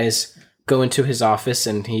 You guys go into his office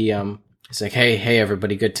and he's like, hey,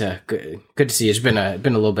 everybody, good to see you. It's been a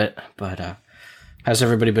little bit, but how's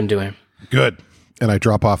everybody been doing? Good. And I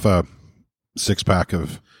drop off a 6-pack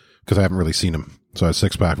of, because I haven't really seen him, so a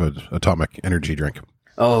 6-pack of Atomic Energy drink.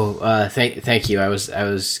 Oh, thank you. I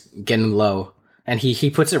was getting low, and he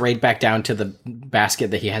puts it right back down to the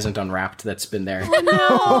basket that he hasn't unwrapped. That's been there. No.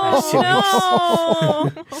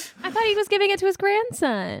 I thought he was giving it to his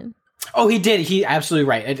grandson. Oh, he did. He absolutely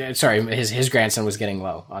right. Sorry, his grandson was getting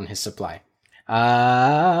low on his supply.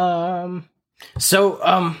 So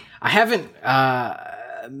I haven't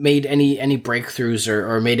made any breakthroughs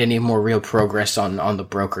or made any more real progress on the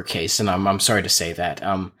broker case, and I'm sorry to say that.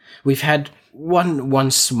 We've had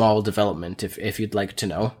one small development, if you'd like to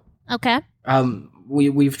know. Okay.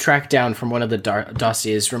 We've tracked down from one of the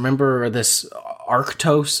dossiers. Remember this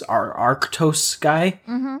Arctos guy?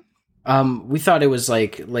 Mm-hmm. We thought it was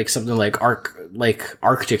like something like Arctic, like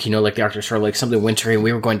the Arctic, or like something wintry, and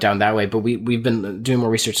we were going down that way. But we've been doing more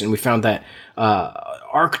research, and we found that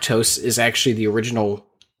Arctos is actually the original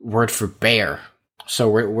word for bear. So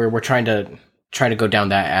we're trying to go down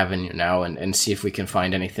that avenue now and see if we can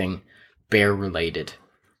find anything bear related.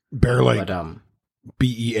 Bear like But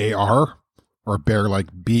BEAR or bear like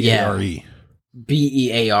BARE?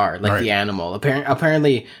 BEAR, like Right. the animal.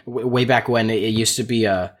 Apparently, way back when it used to be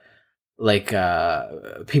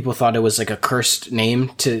people thought it was like a cursed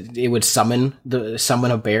name it would summon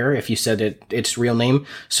a bear if you said its real name.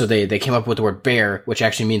 So they came up with the word bear, which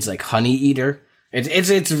actually means like honey eater.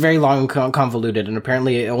 It's very long and convoluted, and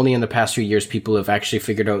apparently only in the past few years people have actually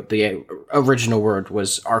figured out the original word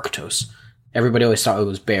was Arctos. Everybody always thought it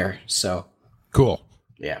was bear. So Cool.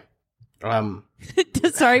 yeah.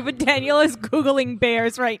 Sorry, but Daniel is Googling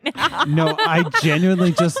bears right now. No, I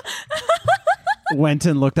genuinely just went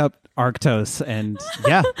and looked up Arctos, and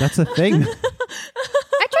yeah, that's a thing.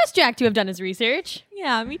 I trust Jack to have done his research.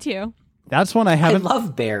 Yeah, me too. That's one I I haven't.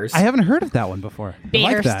 love bears. I haven't heard of that one before. I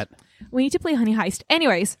like Bears. that. We need to play Honey Heist.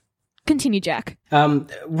 Anyways, continue, Jack.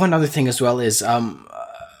 One other thing as well is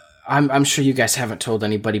I'm sure you guys haven't told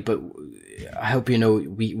anybody, but I hope you know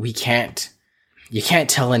you can't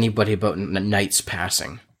tell anybody about Knight's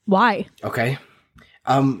passing. Why? Okay,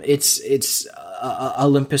 it's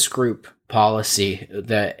Olympus Group policy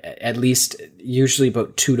that at least usually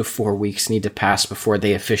about 2 to 4 weeks need to pass before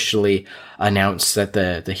they officially announce that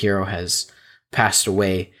the hero has passed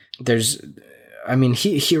away.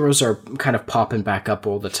 Heroes are kind of popping back up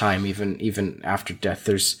all the time, even after death.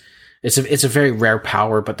 It's a very rare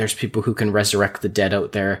power, but there's people who can resurrect the dead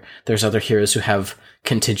out there. There's other heroes who have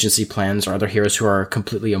contingency plans, or other heroes who are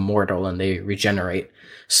completely immortal and they regenerate.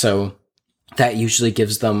 So that usually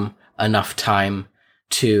gives them enough time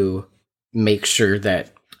to make sure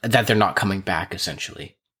that they're not coming back,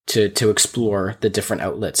 essentially, to explore the different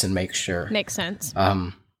outlets and make sure. Makes sense.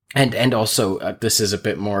 And also, this is a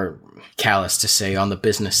bit more callous to say, on the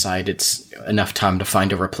business side, it's enough time to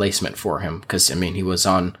find a replacement for him, because, he was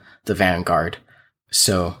on the Vanguard.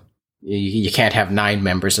 So you can't have 9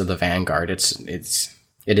 members of the Vanguard. It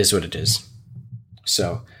is what it is.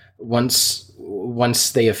 So once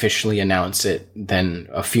they officially announce it, then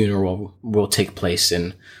a funeral will take place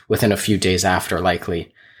within a few days after,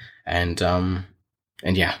 likely. And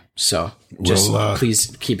yeah, so just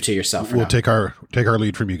please keep it to yourself for We'll now. take our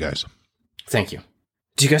lead from you guys. Thank you.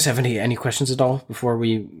 Do you guys have any questions at all before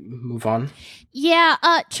we move on? Yeah,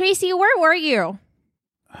 Tracy, where were you?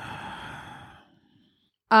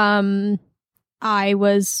 I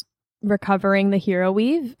was recovering the hero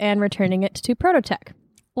weave and returning it to Prototech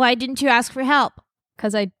Why didn't you ask for help?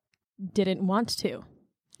 because I didn't want to.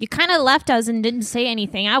 You kind of left us and didn't say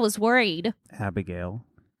anything. I was worried. Abigail.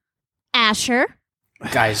 Asher?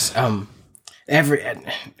 Guys,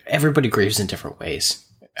 everybody grieves in different ways.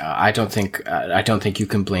 I don't think you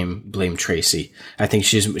can blame Tracy. I think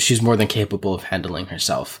she's more than capable of handling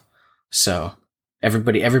herself. So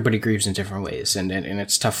everybody grieves in different ways, and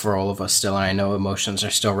it's tough for all of us still. And I know emotions are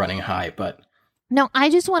still running high, but No, I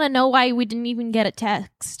just want to know why we didn't even get a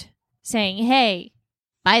text saying, "Hey,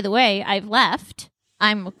 by the way, I've left.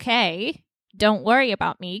 I'm okay. Don't worry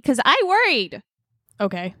about me," because I worried.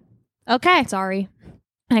 Okay. Okay. Sorry.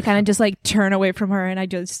 And I kind of just like turn away from her and I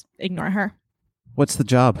just ignore her. What's the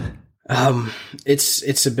job?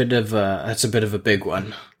 It's a bit of a big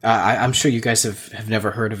one. I'm sure you guys have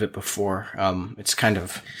never heard of it before. It's kind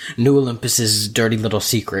of New Olympus's dirty little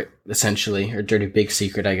secret, essentially, or dirty big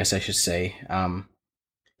secret, I guess I should say.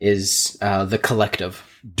 Is the Collective.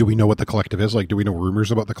 Do we know what the Collective is? Like, do we know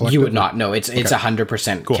rumors about the Collective? You would not know. It's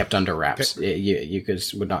 100% Cool. kept under wraps. Okay. You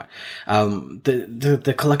guys would not.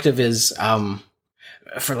 The Collective is,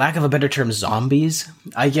 for lack of a better term, zombies,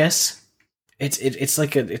 I guess. It's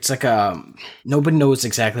like a nobody knows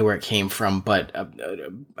exactly where it came from, but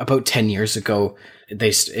about 10 years ago,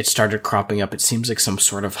 it started cropping up. It seems like some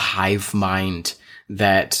sort of hive mind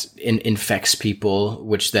that infects people,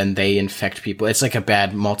 which then they infect people. It's like a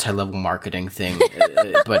bad multi-level marketing thing,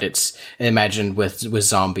 but it's imagined with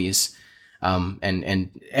zombies.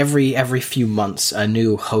 And every few months, a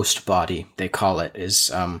new host body, they call it,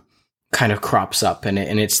 is kind of crops up, and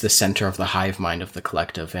it's the center of the hive mind of the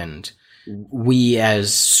Collective. And we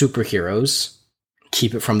as superheroes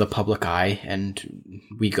keep it from the public eye, and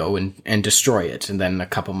we go and destroy it. And then a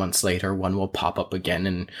couple months later, one will pop up again,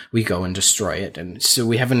 and we go and destroy it. And so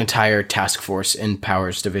we have an entire task force in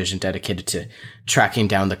Powers Division dedicated to tracking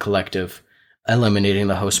down the Collective, eliminating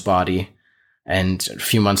the host body, and a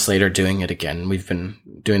few months later doing it again. We've been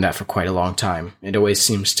doing that for quite a long time. It always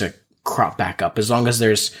seems to crop back up. As long as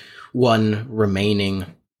there's one remaining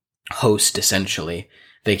host, essentially,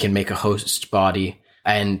 they can make a host body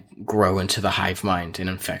and grow into the hive mind and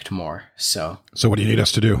infect more. So what do you need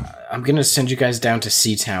us to do? I'm going to send you guys down to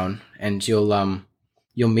Seatown, and you'll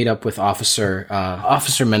meet up with Officer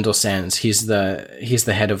Mendel Sands. He's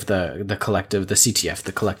the head of the Collective, the CTF,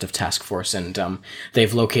 the Collective Task Force, and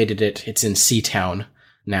they've located it. It's in Seatown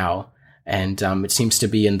now, and it seems to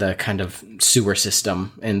be in the kind of sewer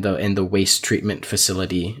system, in the waste treatment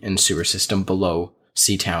facility and sewer system below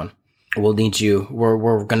Seatown. We'll need you.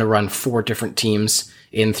 We're going to run 4 different teams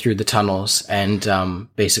in through the tunnels and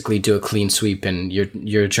basically do a clean sweep, and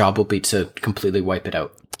your job will be to completely wipe it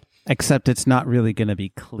out. Except it's not really going to be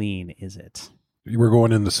clean, is it? We're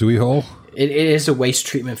going in the suey hole? It is a waste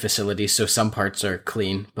treatment facility, so some parts are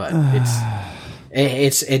clean, but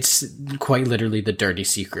it's quite literally the dirty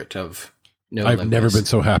secret of No Olympus. I've never been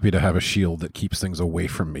so happy to have a shield that keeps things away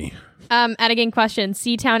from me. Again, question: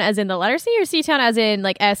 Seatown as in the letter C, or Seatown as in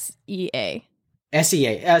like SEA? SEA.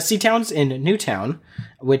 Seatown's in Newtown,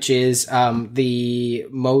 which is the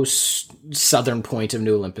most southern point of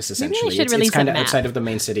New Olympus, essentially. It's kind of outside of the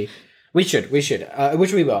main city. We should, which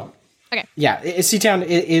we will. Okay. Yeah, Seatown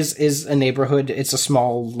is a neighborhood. It's a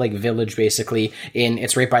small like village, basically.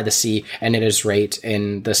 It's right by the sea, and it is right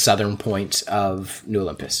in the southern point of New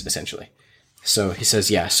Olympus, essentially. So he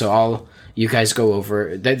says, yeah. So you guys go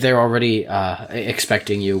over. They're already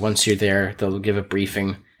expecting you. Once you're there, they'll give a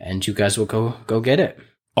briefing, and you guys will go get it.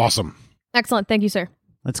 Awesome. Excellent. Thank you, sir.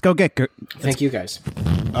 Let's go get... Thank you, guys.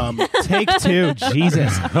 Take 2.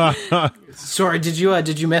 Jesus. Sorry, did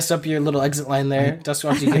you mess up your little exit line there?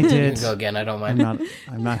 Duskwatch, you can go again. I don't mind.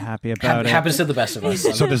 I'm not happy about it. Happens to the best of us.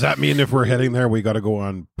 So does that mean if we're heading there, we got to go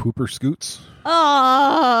on pooper scoots?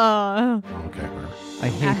 Oh. Okay. I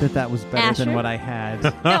hate that was better Asher? than what I had.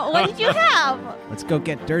 No, what did you have? Let's go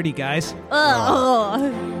get dirty, guys.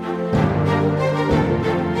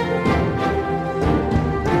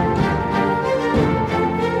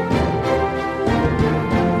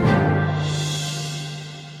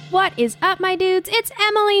 What is up, my dudes? It's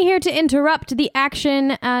Emily here to interrupt the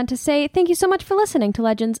action and to say thank you so much for listening to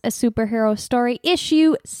Legends: A Superhero Story,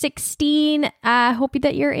 issue 16. I hope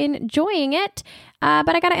that you're enjoying it,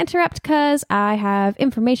 but I gotta interrupt because I have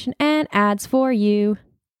information and ads for you.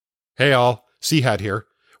 Hey all, C-Hat here.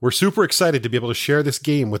 We're super excited to be able to share this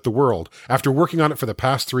game with the world after working on it for the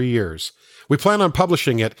past 3 years. We plan on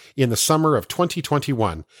publishing it in the summer of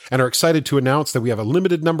 2021 and are excited to announce that we have a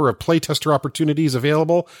limited number of playtester opportunities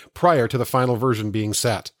available prior to the final version being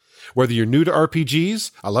set. Whether you're new to RPGs,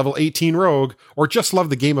 a level 18 rogue, or just love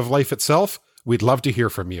the game of life itself, we'd love to hear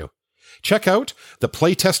from you. Check out the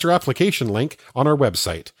playtester application link on our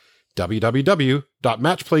website,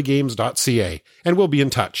 www.matchplaygames.ca, and we'll be in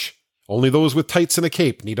touch. Only those with tights and a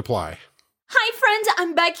cape need apply. Hi, friends. friends,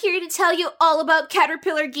 I'm back here to tell you all about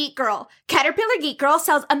Caterpillar Geek Girl. Caterpillar Geek Girl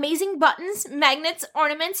sells amazing buttons, magnets,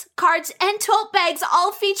 ornaments, cards, and tote bags,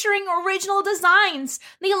 all featuring original designs.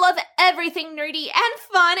 They love everything nerdy and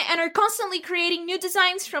fun and are constantly creating new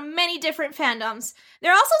designs from many different fandoms.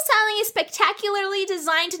 They're also selling spectacularly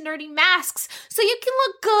designed nerdy masks, so you can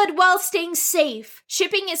look good while staying safe.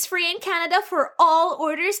 Shipping is free in Canada for all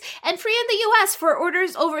orders and free in the US for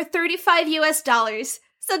orders over $35 US.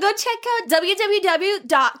 So go check out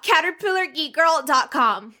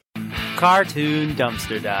www.caterpillargeekgirl.com. Cartoon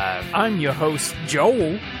Dumpster Dive. I'm your host,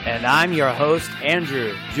 Joel. And I'm your host,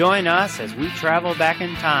 Andrew. Join us as we travel back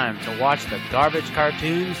in time to watch the garbage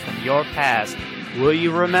cartoons from your past. Will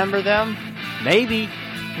you remember them? Maybe.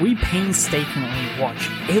 We painstakingly watch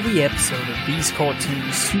every episode of these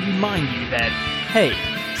cartoons to remind you that, hey,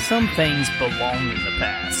 some things belong in the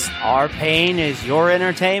past. Our pain is your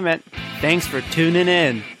entertainment. Thanks for tuning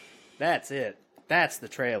in. That's it. That's the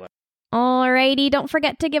trailer. Alrighty, don't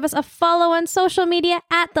forget to give us a follow on social media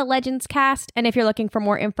at The Legends Cast. And if you're looking for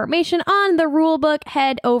more information on the rulebook,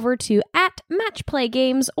 head over to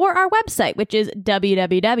 @MatchPlayGames or our website, which is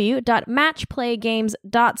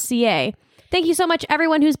www.matchplaygames.ca. Thank you so much,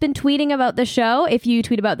 everyone who's been tweeting about the show. If you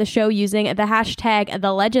tweet about the show using the hashtag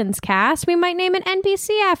 #TheLegendsCast, we might name an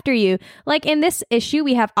NPC after you. Like in this issue,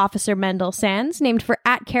 we have Officer Mendel Sands, named for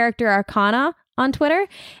 @CharacterArcana on Twitter,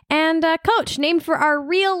 and Coach, named for our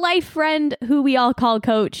real-life friend who we all call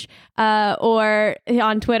Coach, or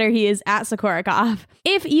on Twitter, he is @Sakurikov.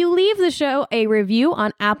 If you leave the show a review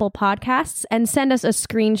on Apple Podcasts and send us a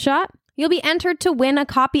screenshot, you'll be entered to win a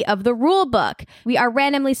copy of the rule book. We are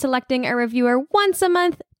randomly selecting a reviewer once a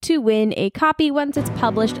month to win a copy once it's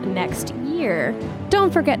published next year.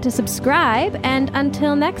 Don't forget to subscribe, and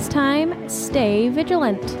until next time, stay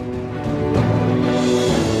vigilant.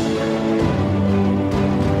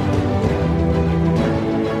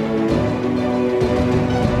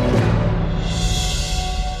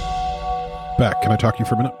 Beck, can I talk to you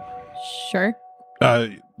for a minute? Sure.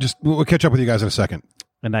 We'll catch up with you guys in a second.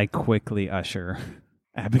 And I quickly usher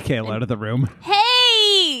Abigail out of the room.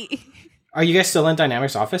 Hey! Are you guys still in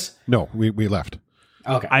Dynamics' office? No, we left.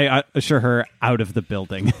 Okay. I usher her out of the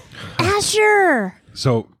building. Asher!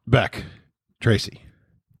 So, Beck, Tracy,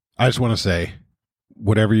 I just want to say,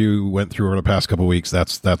 whatever you went through over the past couple of weeks,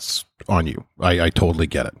 that's on you. I totally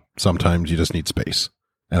get it. Sometimes you just need space,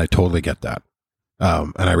 and I totally get that.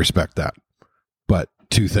 And I respect that. But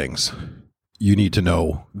two things. You need to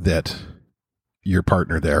know that your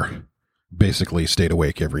partner there basically stayed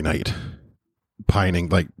awake every night, pining,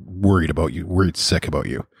 like worried about you, worried sick about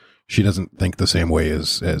you. She doesn't think the same way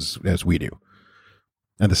as we do.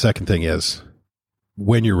 And the second thing is,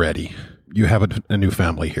 when you're ready, you have a new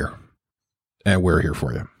family here, and we're here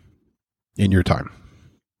for you in your time.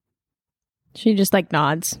 She just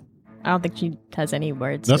nods. I don't think she has any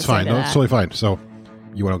words. That's to say fine. to No, that. that's totally fine. So,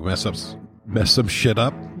 you want to mess some shit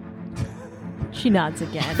up? She nods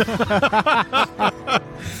again.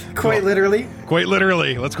 Quite literally. Quite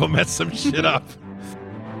literally. Let's go mess some shit up.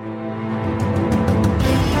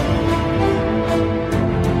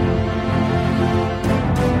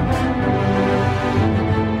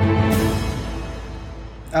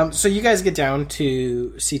 So you guys get down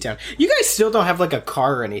to Seatown. You guys still don't have a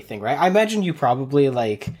car or anything, right? I imagine you probably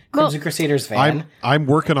Crimson Crusader's van. I'm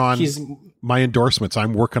working on my endorsements.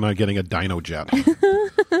 I'm working on getting a Dino Jet.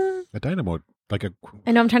 A dynamo,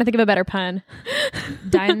 I know, I'm trying to think of a better pun.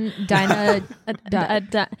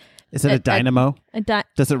 Is it a dynamo?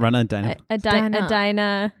 Does it run on dynamo?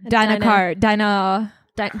 Dyna car. Dyna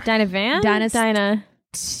van? Dyna.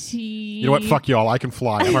 You know what? Fuck y'all. I can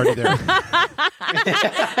fly. I'm already there.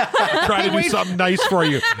 I'm trying to do something nice for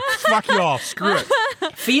you. Fuck y'all. Screw it.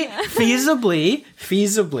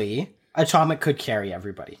 Feasibly, Atomic could carry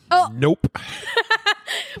everybody. Oh. Nope.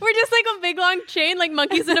 We're just a big long chain, like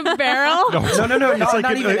monkeys in a barrel. No.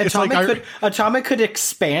 Not even. Atomic could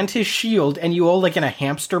expand his shield, and you all in a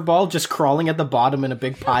hamster ball, just crawling at the bottom in a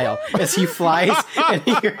big pile as he flies.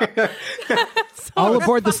 All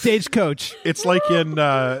aboard the stagecoach. It's like in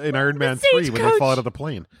Iron Man 3 when they fall out of the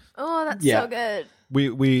plane. Oh, that's so good.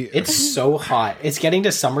 It's so hot. It's getting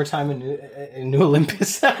to summertime in New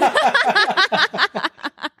Olympus.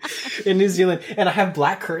 In New Zealand. And I have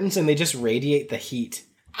black curtains and they just radiate the heat.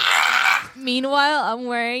 Meanwhile, I'm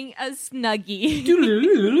wearing a Snuggie.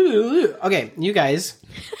 Okay, you guys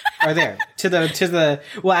are there. to the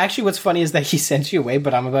well, actually what's funny is that he sent you away,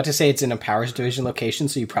 but I'm about to say it's in a Powers Division location,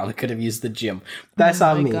 so you probably could have used the gym. That's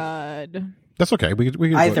on me. God. That's okay. We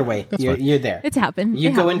can Either way, you're there. It's happened. You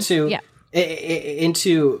It go happened. into Yeah.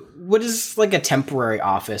 into what is like a temporary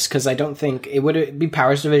office, because I don't think it would be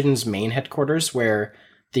Powers Division's main headquarters where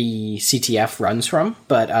the CTF runs from,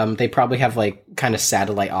 but they probably have like kind of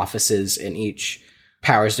satellite offices in each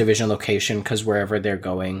Powers Division location, because wherever they're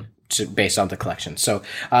going based on the collection. So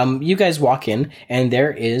you guys walk in, and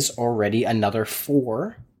there is already another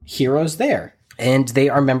 4 heroes there. And they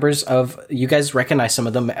are members of, you guys recognize some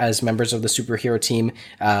of them as members of the superhero team,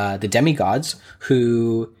 the Demigods,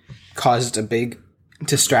 who caused a big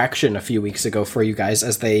distraction a few weeks ago for you guys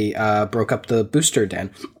as they broke up the booster den,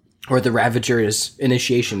 or the Ravager's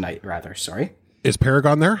initiation night, rather, sorry. Is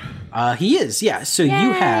Paragon there? He is, yeah. So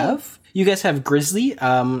you guys have Grizzly,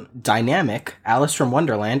 Dynamic, Alice from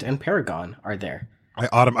Wonderland, and Paragon are there.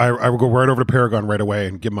 I will go right over to Paragon right away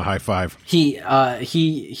and give him a high five. He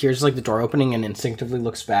hears like the door opening and instinctively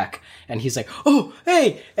looks back, and he's like, "Oh,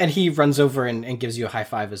 hey!" And he runs over and gives you a high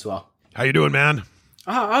five as well. How you doing, man?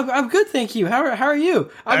 I'm good, thank you. How are you?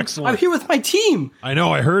 Excellent. I'm here with my team. I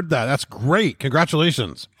know, I heard that. That's great.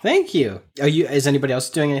 Congratulations. Thank you. Is anybody else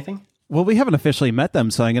doing anything? Well, we haven't officially met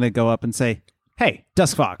them, so I'm going to go up and say, "Hey,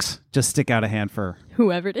 Dusk Fox, just stick out a hand for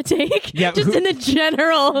whoever to take." Yeah, just in the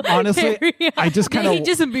general. Honestly, area. I just kind of He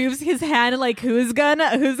just moves his hand like, who's gonna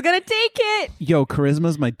take it? Yo,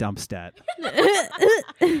 charisma's my dump stat.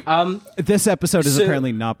 This episode is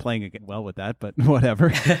apparently not playing again well with that, but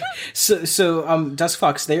whatever. So, Dusk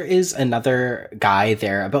Fox, there is another guy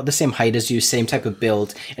there about the same height as you, same type of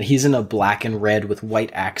build, and he's in a black and red with white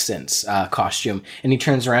accents costume. And he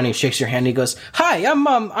turns around and he shakes your hand and he goes, "Hi,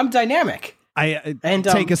 I'm Dynamic." I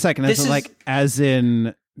take a second. As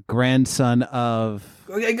in grandson of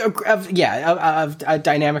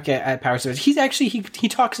Dynamic at Power Service. He's actually he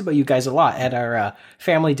talks about you guys a lot at our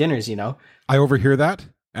family dinners. You know, I overhear that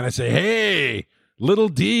and I say, "Hey, little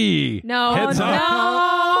D, no, heads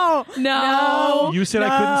up." No. You said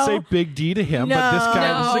I couldn't say Big D to him, but this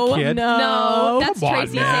guy was a kid. No, that's Come on,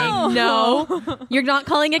 Tracy man. saying no. You're not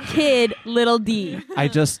calling a kid little D. I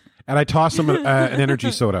toss him an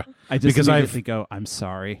energy soda. I just immediately go, "I'm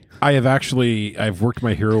sorry." I've worked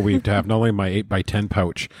my Hero Weave to have not only my 8x10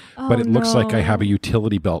 pouch, but it looks like I have a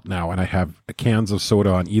utility belt now, and I have cans of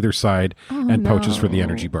soda on either side and pouches for the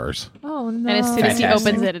energy bars. Oh no! And as soon as he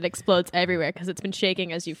Fantastic. opens it explodes everywhere because it's been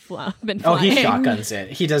shaking as you've been flying. Oh, he shotguns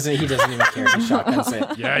it. He doesn't even care. He shotguns it.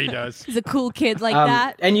 Yeah, he does. He's a cool kid like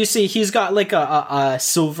that. And you see he's got like a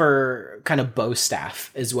silver kind of bow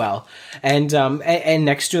staff as well. And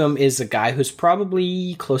next to him is a guy who's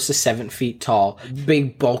probably close to 7 feet tall,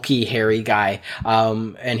 big, bulky, hairy guy.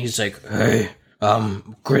 And he's like, "Hey,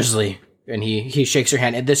 Grizzly." And he shakes your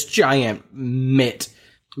hand, and this giant mitt,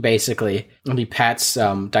 basically. And he pats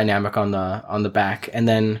Dynamic on the back. And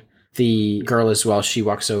then the girl as well, she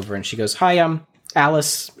walks over and she goes, "Hi,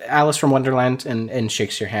 Alice from Wonderland," and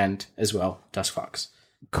shakes your hand as well, Dusk Fox.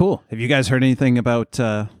 Cool. Have you guys heard anything about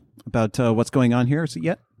what's going on here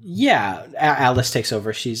yet? Yeah, Alice takes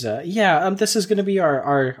over. She's this is going to be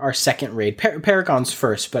our second raid. Paragon's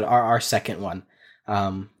first, but our second one.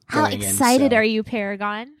 How excited are you,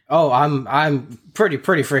 Paragon? Oh, I'm pretty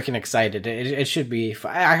freaking excited. It should be.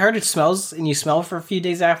 I heard it smells, and you smell for a few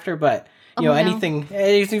days after, but anything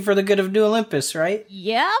for the good of New Olympus, right?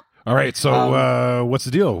 Yep. All right, so what's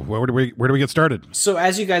the deal? Where do we get started? So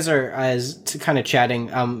as you guys are kind of chatting,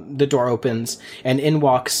 the door opens and in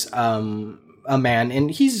walks a man,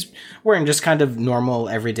 and he's wearing just kind of normal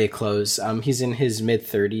everyday clothes. He's in his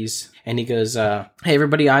mid-30s, and he goes, "Hey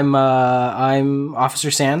everybody, I'm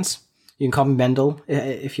Officer Sands. You can call me Mendel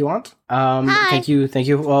if you want. Thank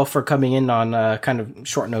you all for coming in on kind of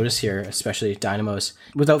short notice here, especially Dynamos.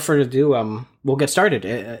 Without further ado, we'll get started.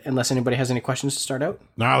 Unless anybody has any questions to start out.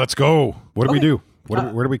 Nah, let's go. What do we do?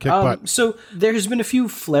 Where do we kick butt? So there has been a few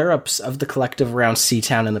flare-ups of the collective around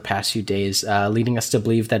Seatown in the past few days, leading us to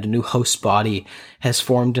believe that a new host body has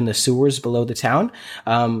formed in the sewers below the town.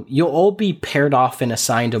 You'll all be paired off and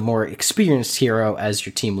assigned a more experienced hero as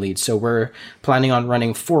your team lead. So we're planning on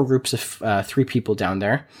running 4 groups of 3 people down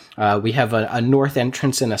there. We have a north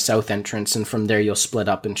entrance and a south entrance, and from there you'll split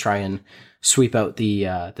up and try and sweep out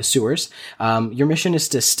the sewers. Your mission is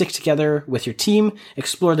to stick together with your team,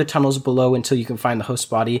 explore the tunnels below until you can find the host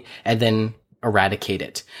body, and then eradicate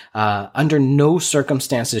it. Under no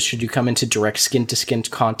circumstances should you come into direct skin-to-skin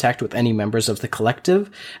contact with any members of the collective,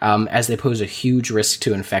 as they pose a huge risk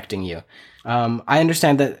to infecting you. I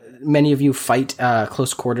understand that many of you fight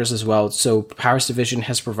close quarters as well, so Powers Division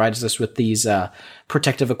has provided us with these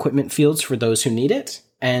protective equipment fields for those who need it.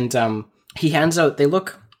 And he hands out, they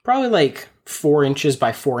look probably like 4 inches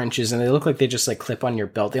by 4 inches, and they look like they just like clip on your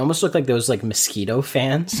belt. They almost look like those like mosquito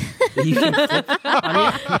fans that you can clip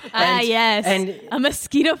on you. Yes. And a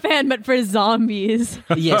mosquito fan, but for zombies.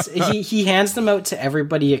 yes, he hands them out to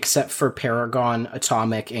everybody except for Paragon,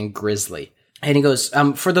 Atomic, and Grizzly. And he goes,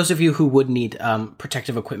 for those of you who would need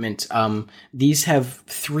protective equipment, these have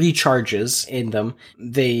 3 charges in them.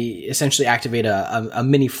 They essentially activate a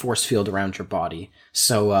mini force field around your body.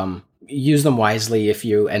 So use them wisely. If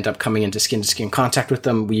you end up coming into skin-to-skin contact with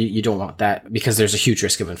them, you don't want that because there's a huge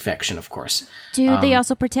risk of infection, of course. Do they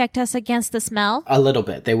also protect us against the smell? A little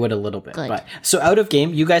bit. They would a little bit. Good. But so out of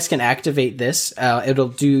game, you guys can activate this. It'll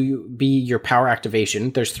be your power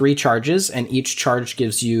activation. There's 3 charges, and each charge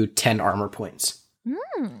gives you 10 armor points.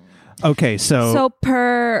 Okay, So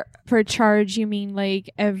per charge, you mean like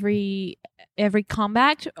every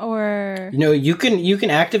combat, or You can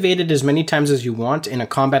activate it as many times as you want in a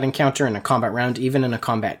combat encounter, in a combat round, even in a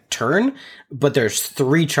combat turn. But there's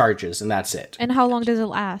 3 charges, and that's it. and how long does it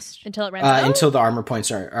last? Until it runs out. Until the armor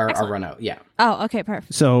points are run out. Yeah. Oh, okay,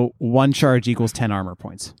 perfect. So 1 charge equals 10 armor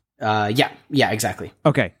points. Yeah, exactly.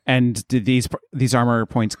 Okay, and do these armor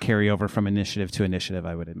points carry over from initiative to initiative?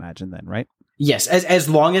 I would imagine then, right? Yes, as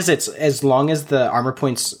long as the armor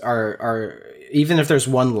points are even if there's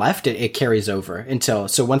 1 left, it carries over until.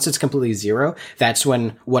 So once it's completely 0, that's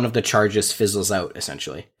when one of the charges fizzles out,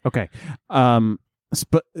 essentially. Okay. And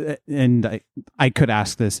I could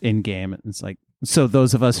ask this in game. It's like, so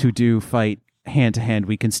those of us who do fight hand to hand,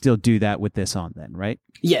 we can still do that with this on then, right?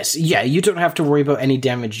 Yes, yeah, you don't have to worry about any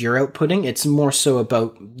damage you're outputting. It's more so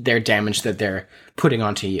about their damage that they're putting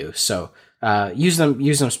onto you. So use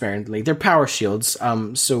them sparingly. They're power shields.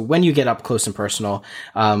 So when you get up close and personal,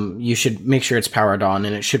 you should make sure it's powered on,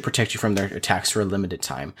 and it should protect you from their attacks for a limited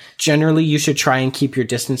time. Generally, you should try and keep your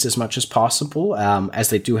distance as much as possible, as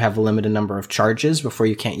they do have a limited number of charges before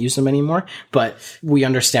you can't use them anymore. But we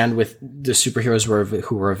understand with the superheroes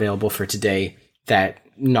who were available for today that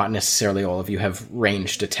not necessarily all of you have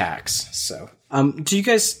ranged attacks. So, do you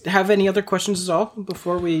guys have any other questions at all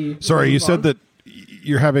before we? Sorry, you said that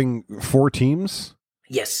you're having 4 teams?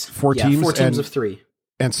 Yes. 4 teams? 4 teams of 3.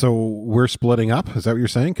 And so we're splitting up? Is that what you're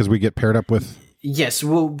saying? Because we get paired up with... Yes.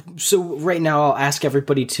 Well, so right now I'll ask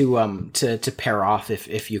everybody to pair off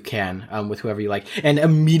if you can, with whoever you like. And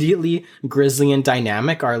immediately Grizzly and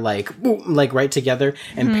Dynamic are like right together.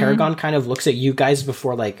 And Paragon kind of looks at you guys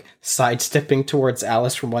before like sidestepping towards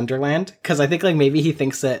Alice from Wonderland. Cause I think like maybe he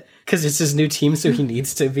thinks that cause it's his new team, so he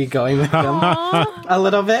needs to be going with them a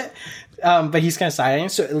little bit. But he's kind of siding,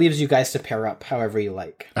 so it leaves you guys to pair up however you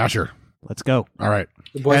like. Asher. Let's go. All right.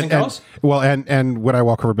 The boys and girls? And when I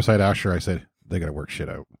walk over beside Asher, I said, they got to work shit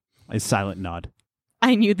out. A silent nod.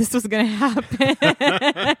 I knew this was going to happen.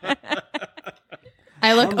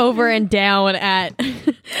 I look over and down at.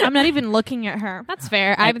 I'm not even looking at her. That's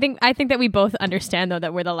fair. I think that we both understand though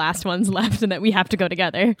that we're the last ones left and that we have to go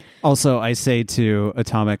together. Also, I say to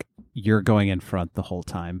Atomic, you're going in front the whole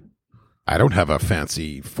time. I don't have a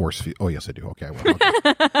fancy force field. Oh, yes, I do. Okay, I will.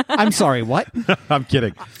 Okay. I'm sorry, what? I'm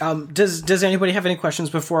kidding. Does anybody have any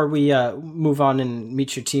questions before we move on and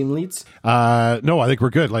meet your team leads? No, I think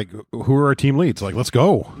we're good. Like, who are our team leads? Like, let's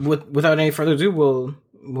go. Without any further ado, we'll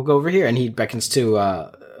go over here. And he beckons to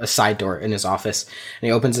a side door in his office, and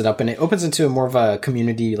he opens it up, and it opens into more of a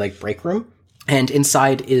community like break room. And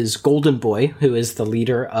inside is Golden Boy, who is the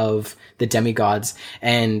leader of the demigods,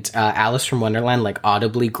 and Alice from Wonderland like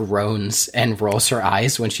audibly groans and rolls her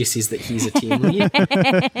eyes when she sees that he's a team lead.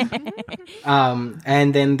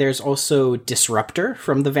 And then there's also Disruptor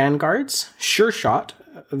from the Vanguards, Sure Shot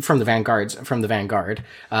from the Vanguard, Disruptor from the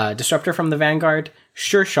Vanguard,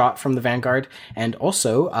 Sure Shot from the Vanguard, and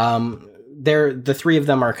also the 3 of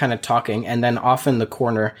them are kind of talking, and then off in the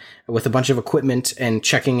corner with a bunch of equipment and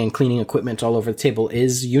checking and cleaning equipment all over the table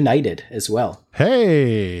is United as well.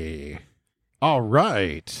 Hey, all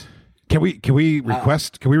right. Can we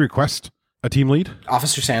request a team lead?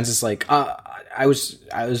 Officer Sands is like, I was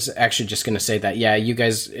actually just going to say that. Yeah, you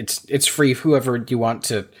guys, it's free. Whoever you want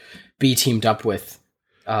to be teamed up with.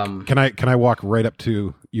 Can I walk right up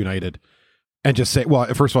to United and just say?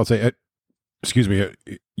 Well, first of all, say, excuse me,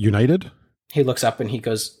 United. He looks up and he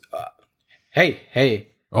goes, hey.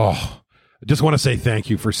 Oh, I just want to say thank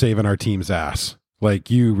you for saving our team's ass.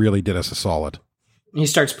 Like, you really did us a solid. He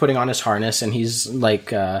starts putting on his harness, and he's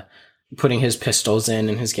like putting his pistols in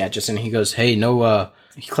and his gadgets, and he goes, hey, no,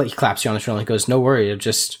 he claps you on the shoulder and he goes, no worry, I'm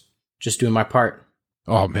just doing my part.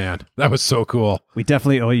 Oh, man, that was so cool. We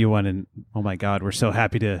definitely owe you one, and oh my God, we're so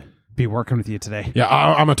happy to be working with you today. Yeah,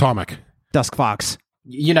 I'm Atomic. Dusk Fox.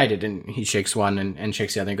 United, and he shakes one and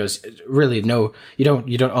shakes the other and goes, really, no, you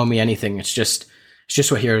don't owe me anything. It's just It's just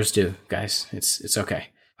what heroes do, guys. It's okay.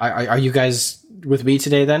 Are you guys with me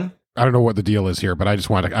today then? I don't know what the deal is here, but I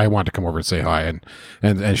want to come over and say hi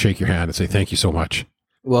and shake your hand and say thank you so much.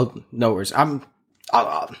 Well, no worries.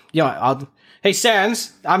 Hey,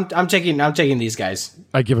 Sans, I'm taking these guys.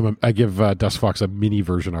 I give Dust Fox a mini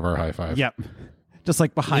version of our high five. Yep. Just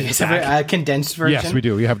like behind You his guys have back. a condensed version? Yes, we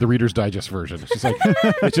do. We have the Reader's Digest version. It's just like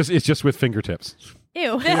it's just with fingertips.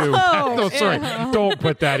 Ew. No, sorry. Don't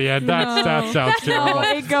put that in. That sounds terrible. No,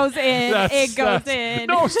 it goes in. It goes in.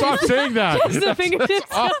 No, stop saying that. Just the fingertips.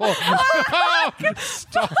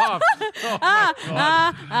 Stop.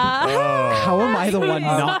 How am I the one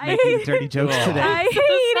not making dirty jokes today? I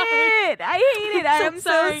hate it. I am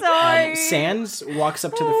so sorry. Sans walks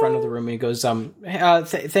up to the front of the room and he goes,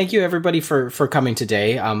 thank you everybody for coming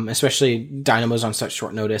today, especially Dynamo's on such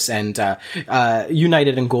short notice, and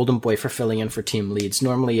United and Golden Boy for filling in for team leads.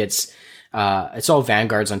 Normally it's all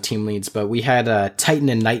Vanguards on team leads, but we had Titan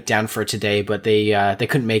and Knight down for today, but they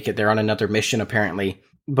couldn't make it. They're on another mission apparently.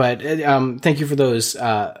 But thank you for those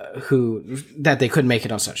that they couldn't make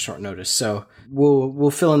it on such short notice. So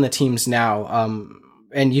we'll fill in the teams now.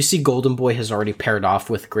 And you see Golden Boy has already paired off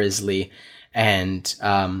with Grizzly and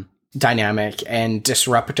Dynamic, and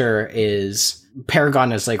Disruptor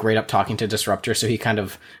Paragon is like right up talking to Disruptor, so he kind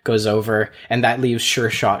of goes over, and that leaves Sure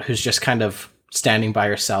Shot, who's just kind of standing by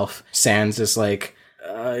herself. Sans is like,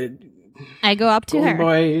 I go up to Golden her.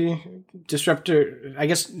 Boy, Disruptor, I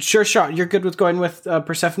guess, Sure Shot, you're good with going with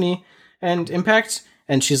Persephone and Impact?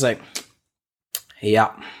 And she's like,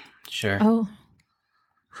 yeah, sure. Oh.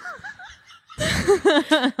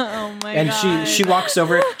 Oh my And god. she walks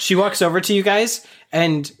over to you guys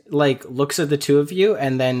and like looks at the two of you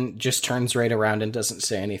and then just turns right around and doesn't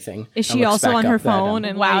say anything. Is And she looks also back on her up at him. phone?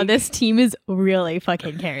 And Wow, like, this team is really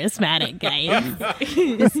fucking charismatic, guys.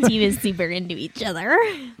 This team is super into each other.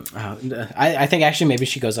 I think actually maybe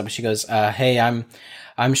she goes up and she goes, hey,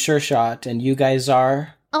 I'm Sure Shot and you guys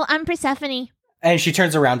are, Oh, I'm Persephone. and she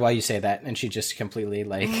turns around while you say that and she just completely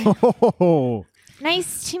like Oh,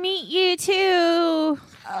 Nice to meet you too.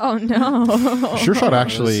 oh no. Sure Shot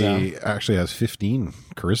actually has 15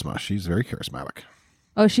 charisma. She's very charismatic.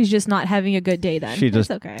 Oh, she's just not having a good day then. She just-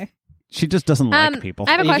 That's okay. she just doesn't like people.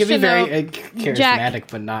 I have a you can be question very though. charismatic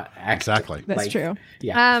Jack. but not Exactly. That's true.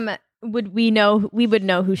 Yeah. We would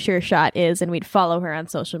know who Sure Shot is, and we'd follow her on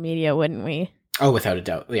social media, wouldn't we? Oh, without a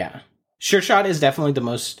doubt. Yeah. Sure Shot is definitely the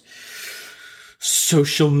most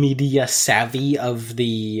social media savvy of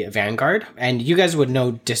the Vanguard, and you guys would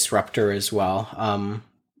know Disruptor as well.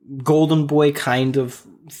 Golden Boy kind of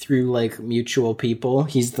through like mutual people.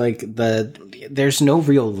 He's like there's no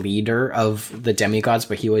real leader of the demigods,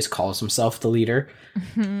 but he always calls himself the leader.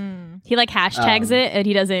 He like hashtags it, and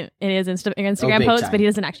he doesn't in his Instagram big post, time. but he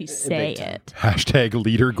doesn't actually say Big time. it. Hashtag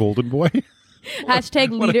leader Golden Boy. Hashtag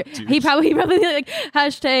leader. He probably like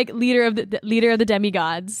hashtag leader of the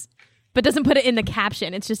demigods, but doesn't put it in the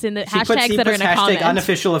caption. It's just in the hashtags that are in a hashtag comment.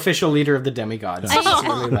 unofficial official leader of the demigods. It's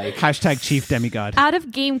really like Hashtag chief demigod. Out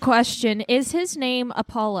of game question, is his name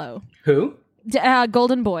Apollo? who?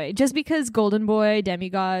 Golden Boy. Just because Golden Boy,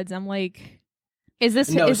 demigods, I'm like, Is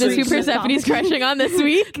this No, who so- Persephone's crushing on this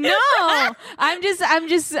week? no. I'm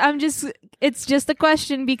just. It's just a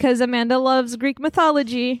question because Amanda loves Greek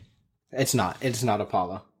mythology. It's not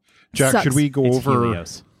Apollo. Jack, Sucks. should we go It's over,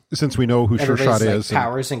 Helios. since we know who Sure Everybody's Shot like is? and-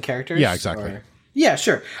 powers and characters. Yeah, exactly. Yeah,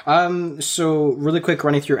 sure. So really quick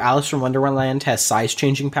running through, Alice from Wonderland has size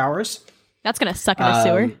changing powers. That's gonna suck in the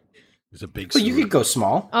sewer. It's a big But you could go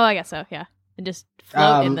small. Oh, I guess so. Yeah, and just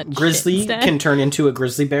float in the Grizzly shit instead. can turn into a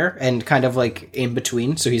grizzly bear and kind of like in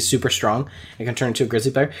between, so he's super strong and can turn into a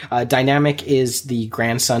grizzly bear. Dynamic is the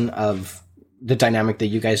grandson of the Dynamic that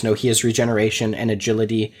you guys know. He has regeneration and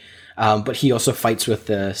agility, but he also fights with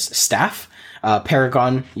the staff.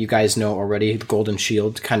 Paragon, you guys know already, the Golden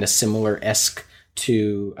Shield, kind of similar-esque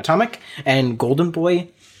to Atomic. And Golden Boy,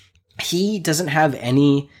 he doesn't have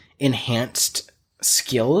any enhanced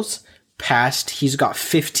skills past, he's got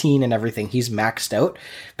 15 and everything. He's maxed out.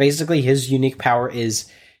 Basically, his unique power is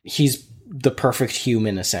he's the perfect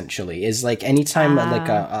human, essentially. Is like anytime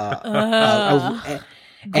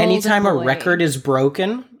anytime a Boy. record is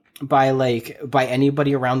broken by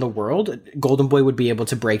anybody around the world, Golden Boy would be able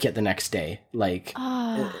to break it the next day. Like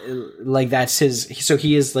that's his. So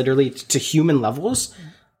he is literally to human levels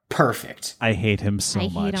perfect. I hate him so I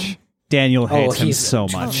hate much. him. Daniel hates him he's so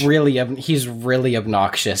much. He's really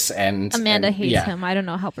obnoxious, and Amanda and, hates yeah. him. I don't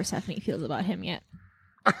know how Persephone feels about him yet.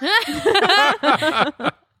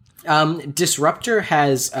 Disruptor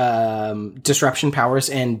has disruption powers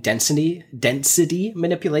and density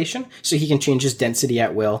manipulation, so he can change his density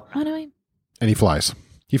at will. Oh no, And he flies.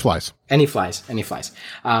 He flies. And he flies.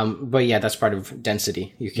 But yeah, that's part of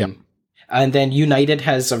density. You can. And then United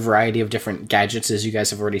has a variety of different gadgets, as you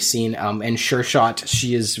guys have already seen. And Sure Shot,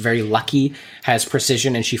 she is very lucky, has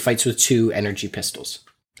precision, and she fights with 2 energy pistols.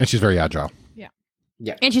 And she's very agile.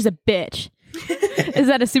 Yeah. And she's a bitch. Is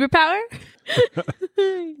that a superpower?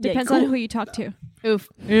 Depends on who you talk to. Oof.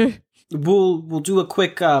 We'll do a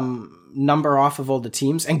quick number off of all the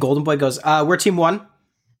teams. And Golden Boy goes, we're team 1.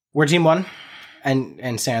 We're team 1.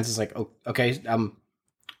 And Sans is like, oh, okay.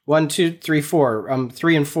 1, 2, 3, 4.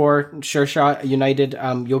 3 and 4, Sure Shot, United.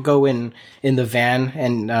 You'll go in the van,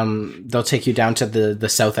 and they'll take you down to the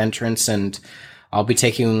south entrance, and I'll be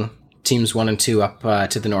taking teams 1 and 2 up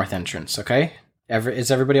to the north entrance. Okay.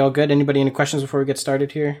 Is everybody all good? Anybody any questions before we get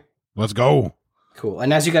started here? Let's go. Cool.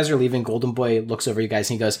 And as you guys are leaving, Golden Boy looks over you guys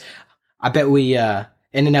and he goes, I bet we in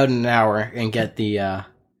and out in an hour and get the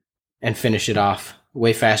and finish it off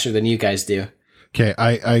way faster than you guys do. Okay,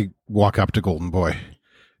 I walk up to Golden Boy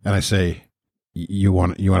and I say, you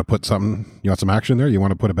want to put something, you want some action there? You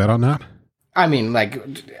want to put a bet on that? I mean, like,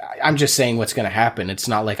 I'm just saying what's going to happen. It's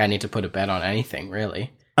not like I need to put a bet on anything,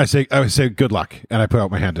 really. I say good luck, and I put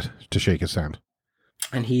out my hand to shake his hand.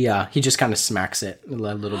 And he just kind of smacks it a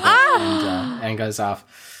little bit and goes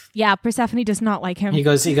off. Yeah, Persephone does not like him. He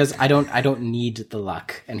goes, I don't need the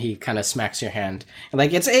luck. And he kind of smacks your hand. And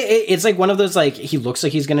like, it's like one of those, like, he looks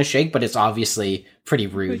like he's going to shake, but it's obviously pretty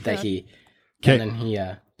rude that he, and then he,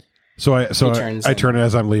 So I turn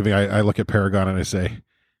as I'm leaving. I look at Paragon and I say,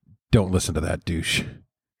 "Don't listen to that douche."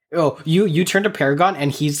 Oh, you turn to Paragon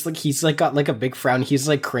and he's like got like a big frown. He's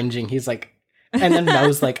like cringing. He's like, and then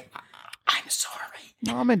Mel's like, "I'm sorry.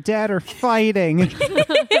 Mom and Dad are fighting."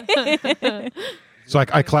 So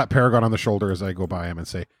I clap Paragon on the shoulder as I go by him and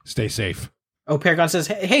say, "Stay safe." Oh, Paragon says,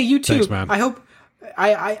 "Hey, you too. Thanks, man.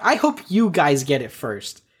 I hope you guys get it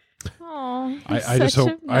first." Oh, I just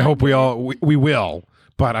hope we will.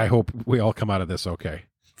 But I hope we all come out of this okay.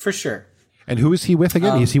 For sure. And who is he with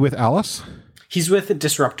again? Is he with Alice? He's with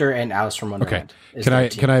Disruptor and Alice from Wonderland. Okay.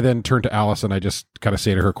 Can I then turn to Alice and I just kind of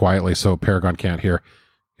say to her quietly so Paragon can't hear,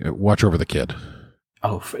 watch over the kid.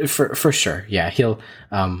 Oh, for sure. Yeah, he'll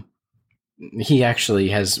he actually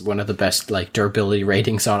has one of the best like durability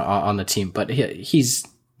ratings on the team, but he's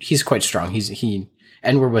quite strong.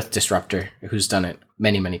 And we're with Disruptor, who's done it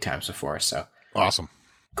many times before, so. Awesome.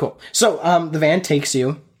 Cool. So the van takes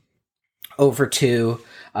you over to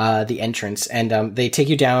the entrance, and they take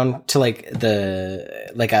you down to like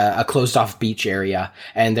a closed off beach area,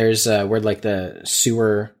 and there's where like the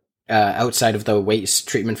sewer outside of the waste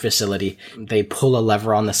treatment facility. They pull a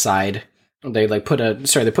lever on the side. They put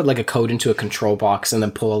like a code into a control box and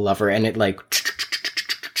then pull a lever, and it like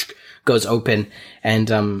goes open, and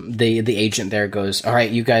the agent there goes, "All right,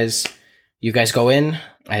 you guys go in."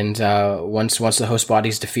 And once the host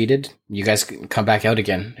body's defeated, you guys come back out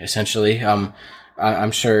again. Essentially,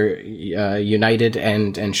 I'm sure United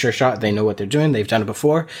and Sure Shot, they know what they're doing. They've done it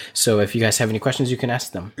before. So if you guys have any questions, you can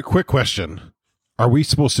ask them. Quick question: are we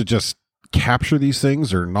supposed to just capture these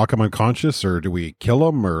things, or knock them unconscious, or do we kill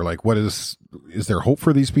them, or like what is there hope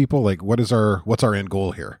for these people? Like what's our end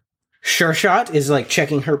goal here? Sure Shot is like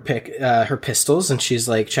checking her pistols, and she's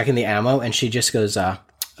like checking the ammo, and she just goes,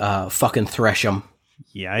 "Fucking thresh them."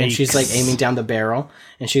 Yikes. And she's like aiming down the barrel,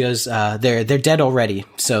 and she goes, "They're dead already,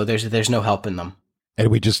 so there's no help in them." And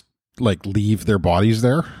we just like leave their bodies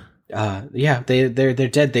there. Yeah, they're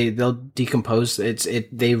dead. They'll decompose.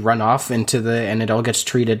 They run off and it all gets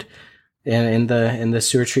treated in the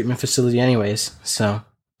sewer treatment facility, anyways. So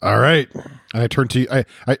all right, and I turn to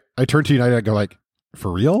I turn to United. I go like,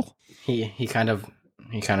 "For real?" He kind of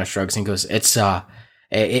shrugs and goes, "It's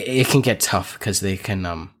it can get tough because they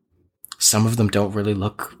can some of them don't really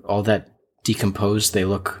look all that decomposed. They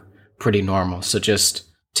look pretty normal. So just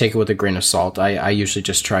take it with a grain of salt. I usually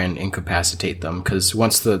just try and incapacitate them because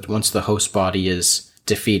once the host body is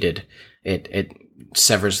defeated, it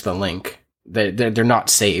severs the link. They're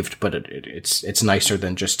not saved, but it's nicer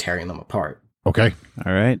than just tearing them apart." Okay.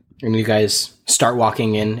 All right. And you guys start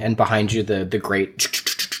walking in, and behind you the grate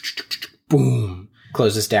boom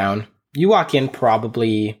closes down. You walk in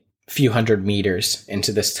probably a few hundred meters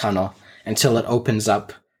into this tunnel until it opens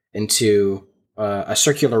up into a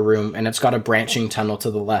circular room, and it's got a branching tunnel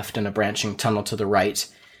to the left and a branching tunnel to the right.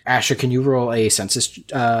 Asher, can you roll a census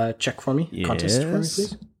check for me? Yes. Contest for me,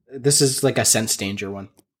 please? This is like a sense danger one.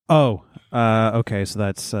 Oh, okay, so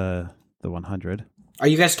that's the 100. Are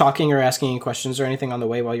you guys talking or asking any questions or anything on the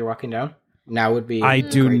way while you're walking down? Now would be I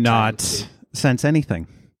do not sense anything.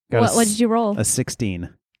 What did you roll? A 16.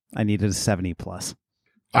 I needed a 70 plus.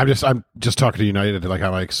 I'm just talking to United. Like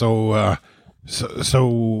I'm like, so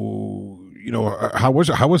how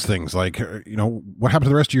was things? Like, what happened to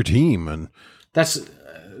the rest of your team? And that's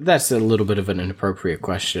a little bit of an inappropriate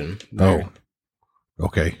question. Oh,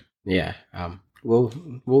 okay. Yeah.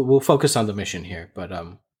 We'll focus on the mission here, but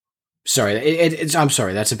sorry, I'm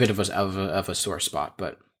sorry. That's a bit of a sore spot,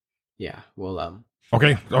 but yeah, we'll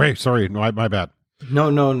Okay. Sorry, no, my bad. No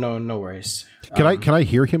worries. Can I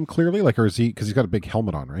hear him clearly? Like, or is he, because he's got a big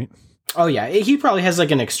helmet on, right? Oh yeah, he probably has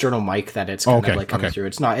like an external mic that it's kind of like coming through.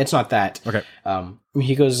 It's not that. Okay.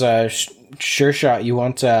 He goes, sure shot. You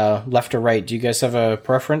want left or right? Do you guys have a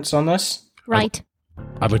preference on this? Right.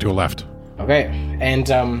 I'd like to go left. Okay. And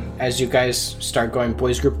as you guys start going,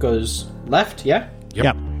 boys group goes left. Yeah.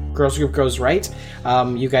 Yep. Girls group goes right.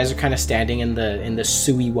 You guys are kind of standing in the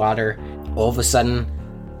suey water. All of a sudden,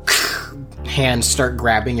 hands start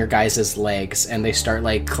grabbing your guys' legs, and they start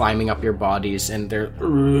like climbing up your bodies, and they're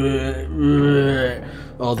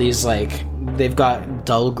all these like they've got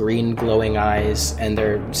dull green glowing eyes, and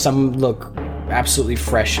some look absolutely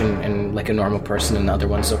fresh and like a normal person, and the other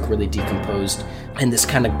ones look really decomposed, and this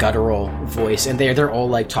kind of guttural voice, and they're all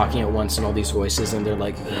like talking at once in all these voices, and they're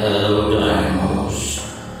like,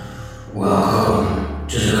 welcome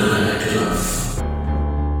to the collective.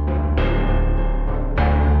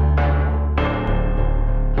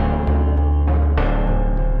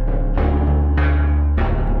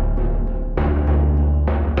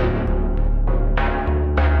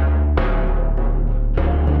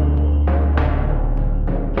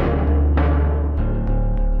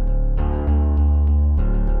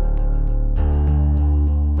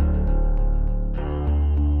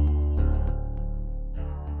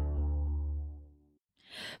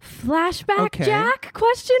 Flashback, Okay. Jack?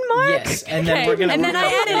 Question mark. Yes, and then we're gonna. And then I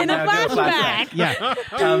added in a flashback. Yeah.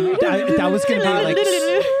 That was going to be like...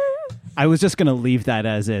 I was just going to leave that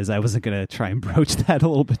as is. I wasn't going to try and broach that a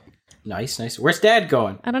little bit. Nice. Where's Dad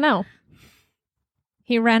going? I don't know.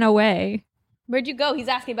 He ran away. Where'd you go? He's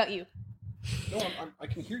asking about you. No, I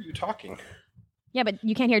can hear you talking. Yeah, but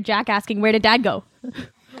you can't hear Jack asking, where did Dad go?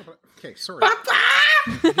 Okay, sorry. Oh,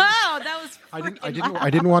 that was I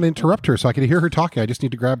didn't want to interrupt her, so I could hear her talking. I just need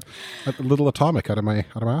to grab a little atomic out of my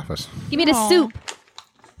office. Give me the soup.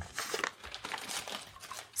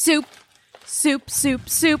 Soup. Soup, soup,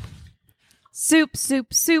 soup. Soup,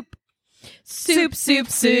 soup, soup. Soup, soup,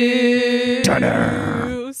 soup.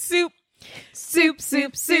 Dinner. Soup. Soup,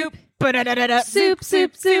 soup, soup. Ba-da-da-da-da. Soup,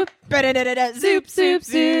 soup, soup. Ba-da-da-da-da. Soup, soup,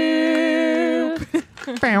 soup.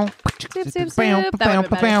 Soup, soup, soup. That would've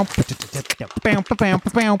been better.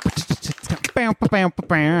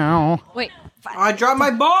 Wait. I dropped my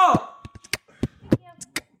ball.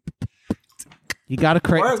 You got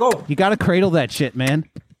to Where'd it go? You got to cradle that shit, man.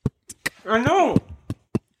 I know.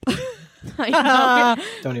 I know.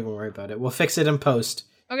 Don't even worry about it. We'll fix it in post.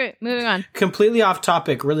 Okay, moving on. Completely off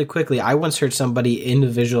topic, really quickly. I once heard somebody in the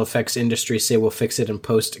visual effects industry say we'll fix it in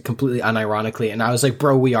post completely unironically. And I was like,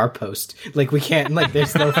 bro, we are post. Like, we can't, like,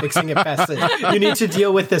 there's no fixing it past it. You need to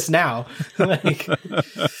deal with this now. Like,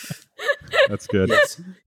 That's good. Yes.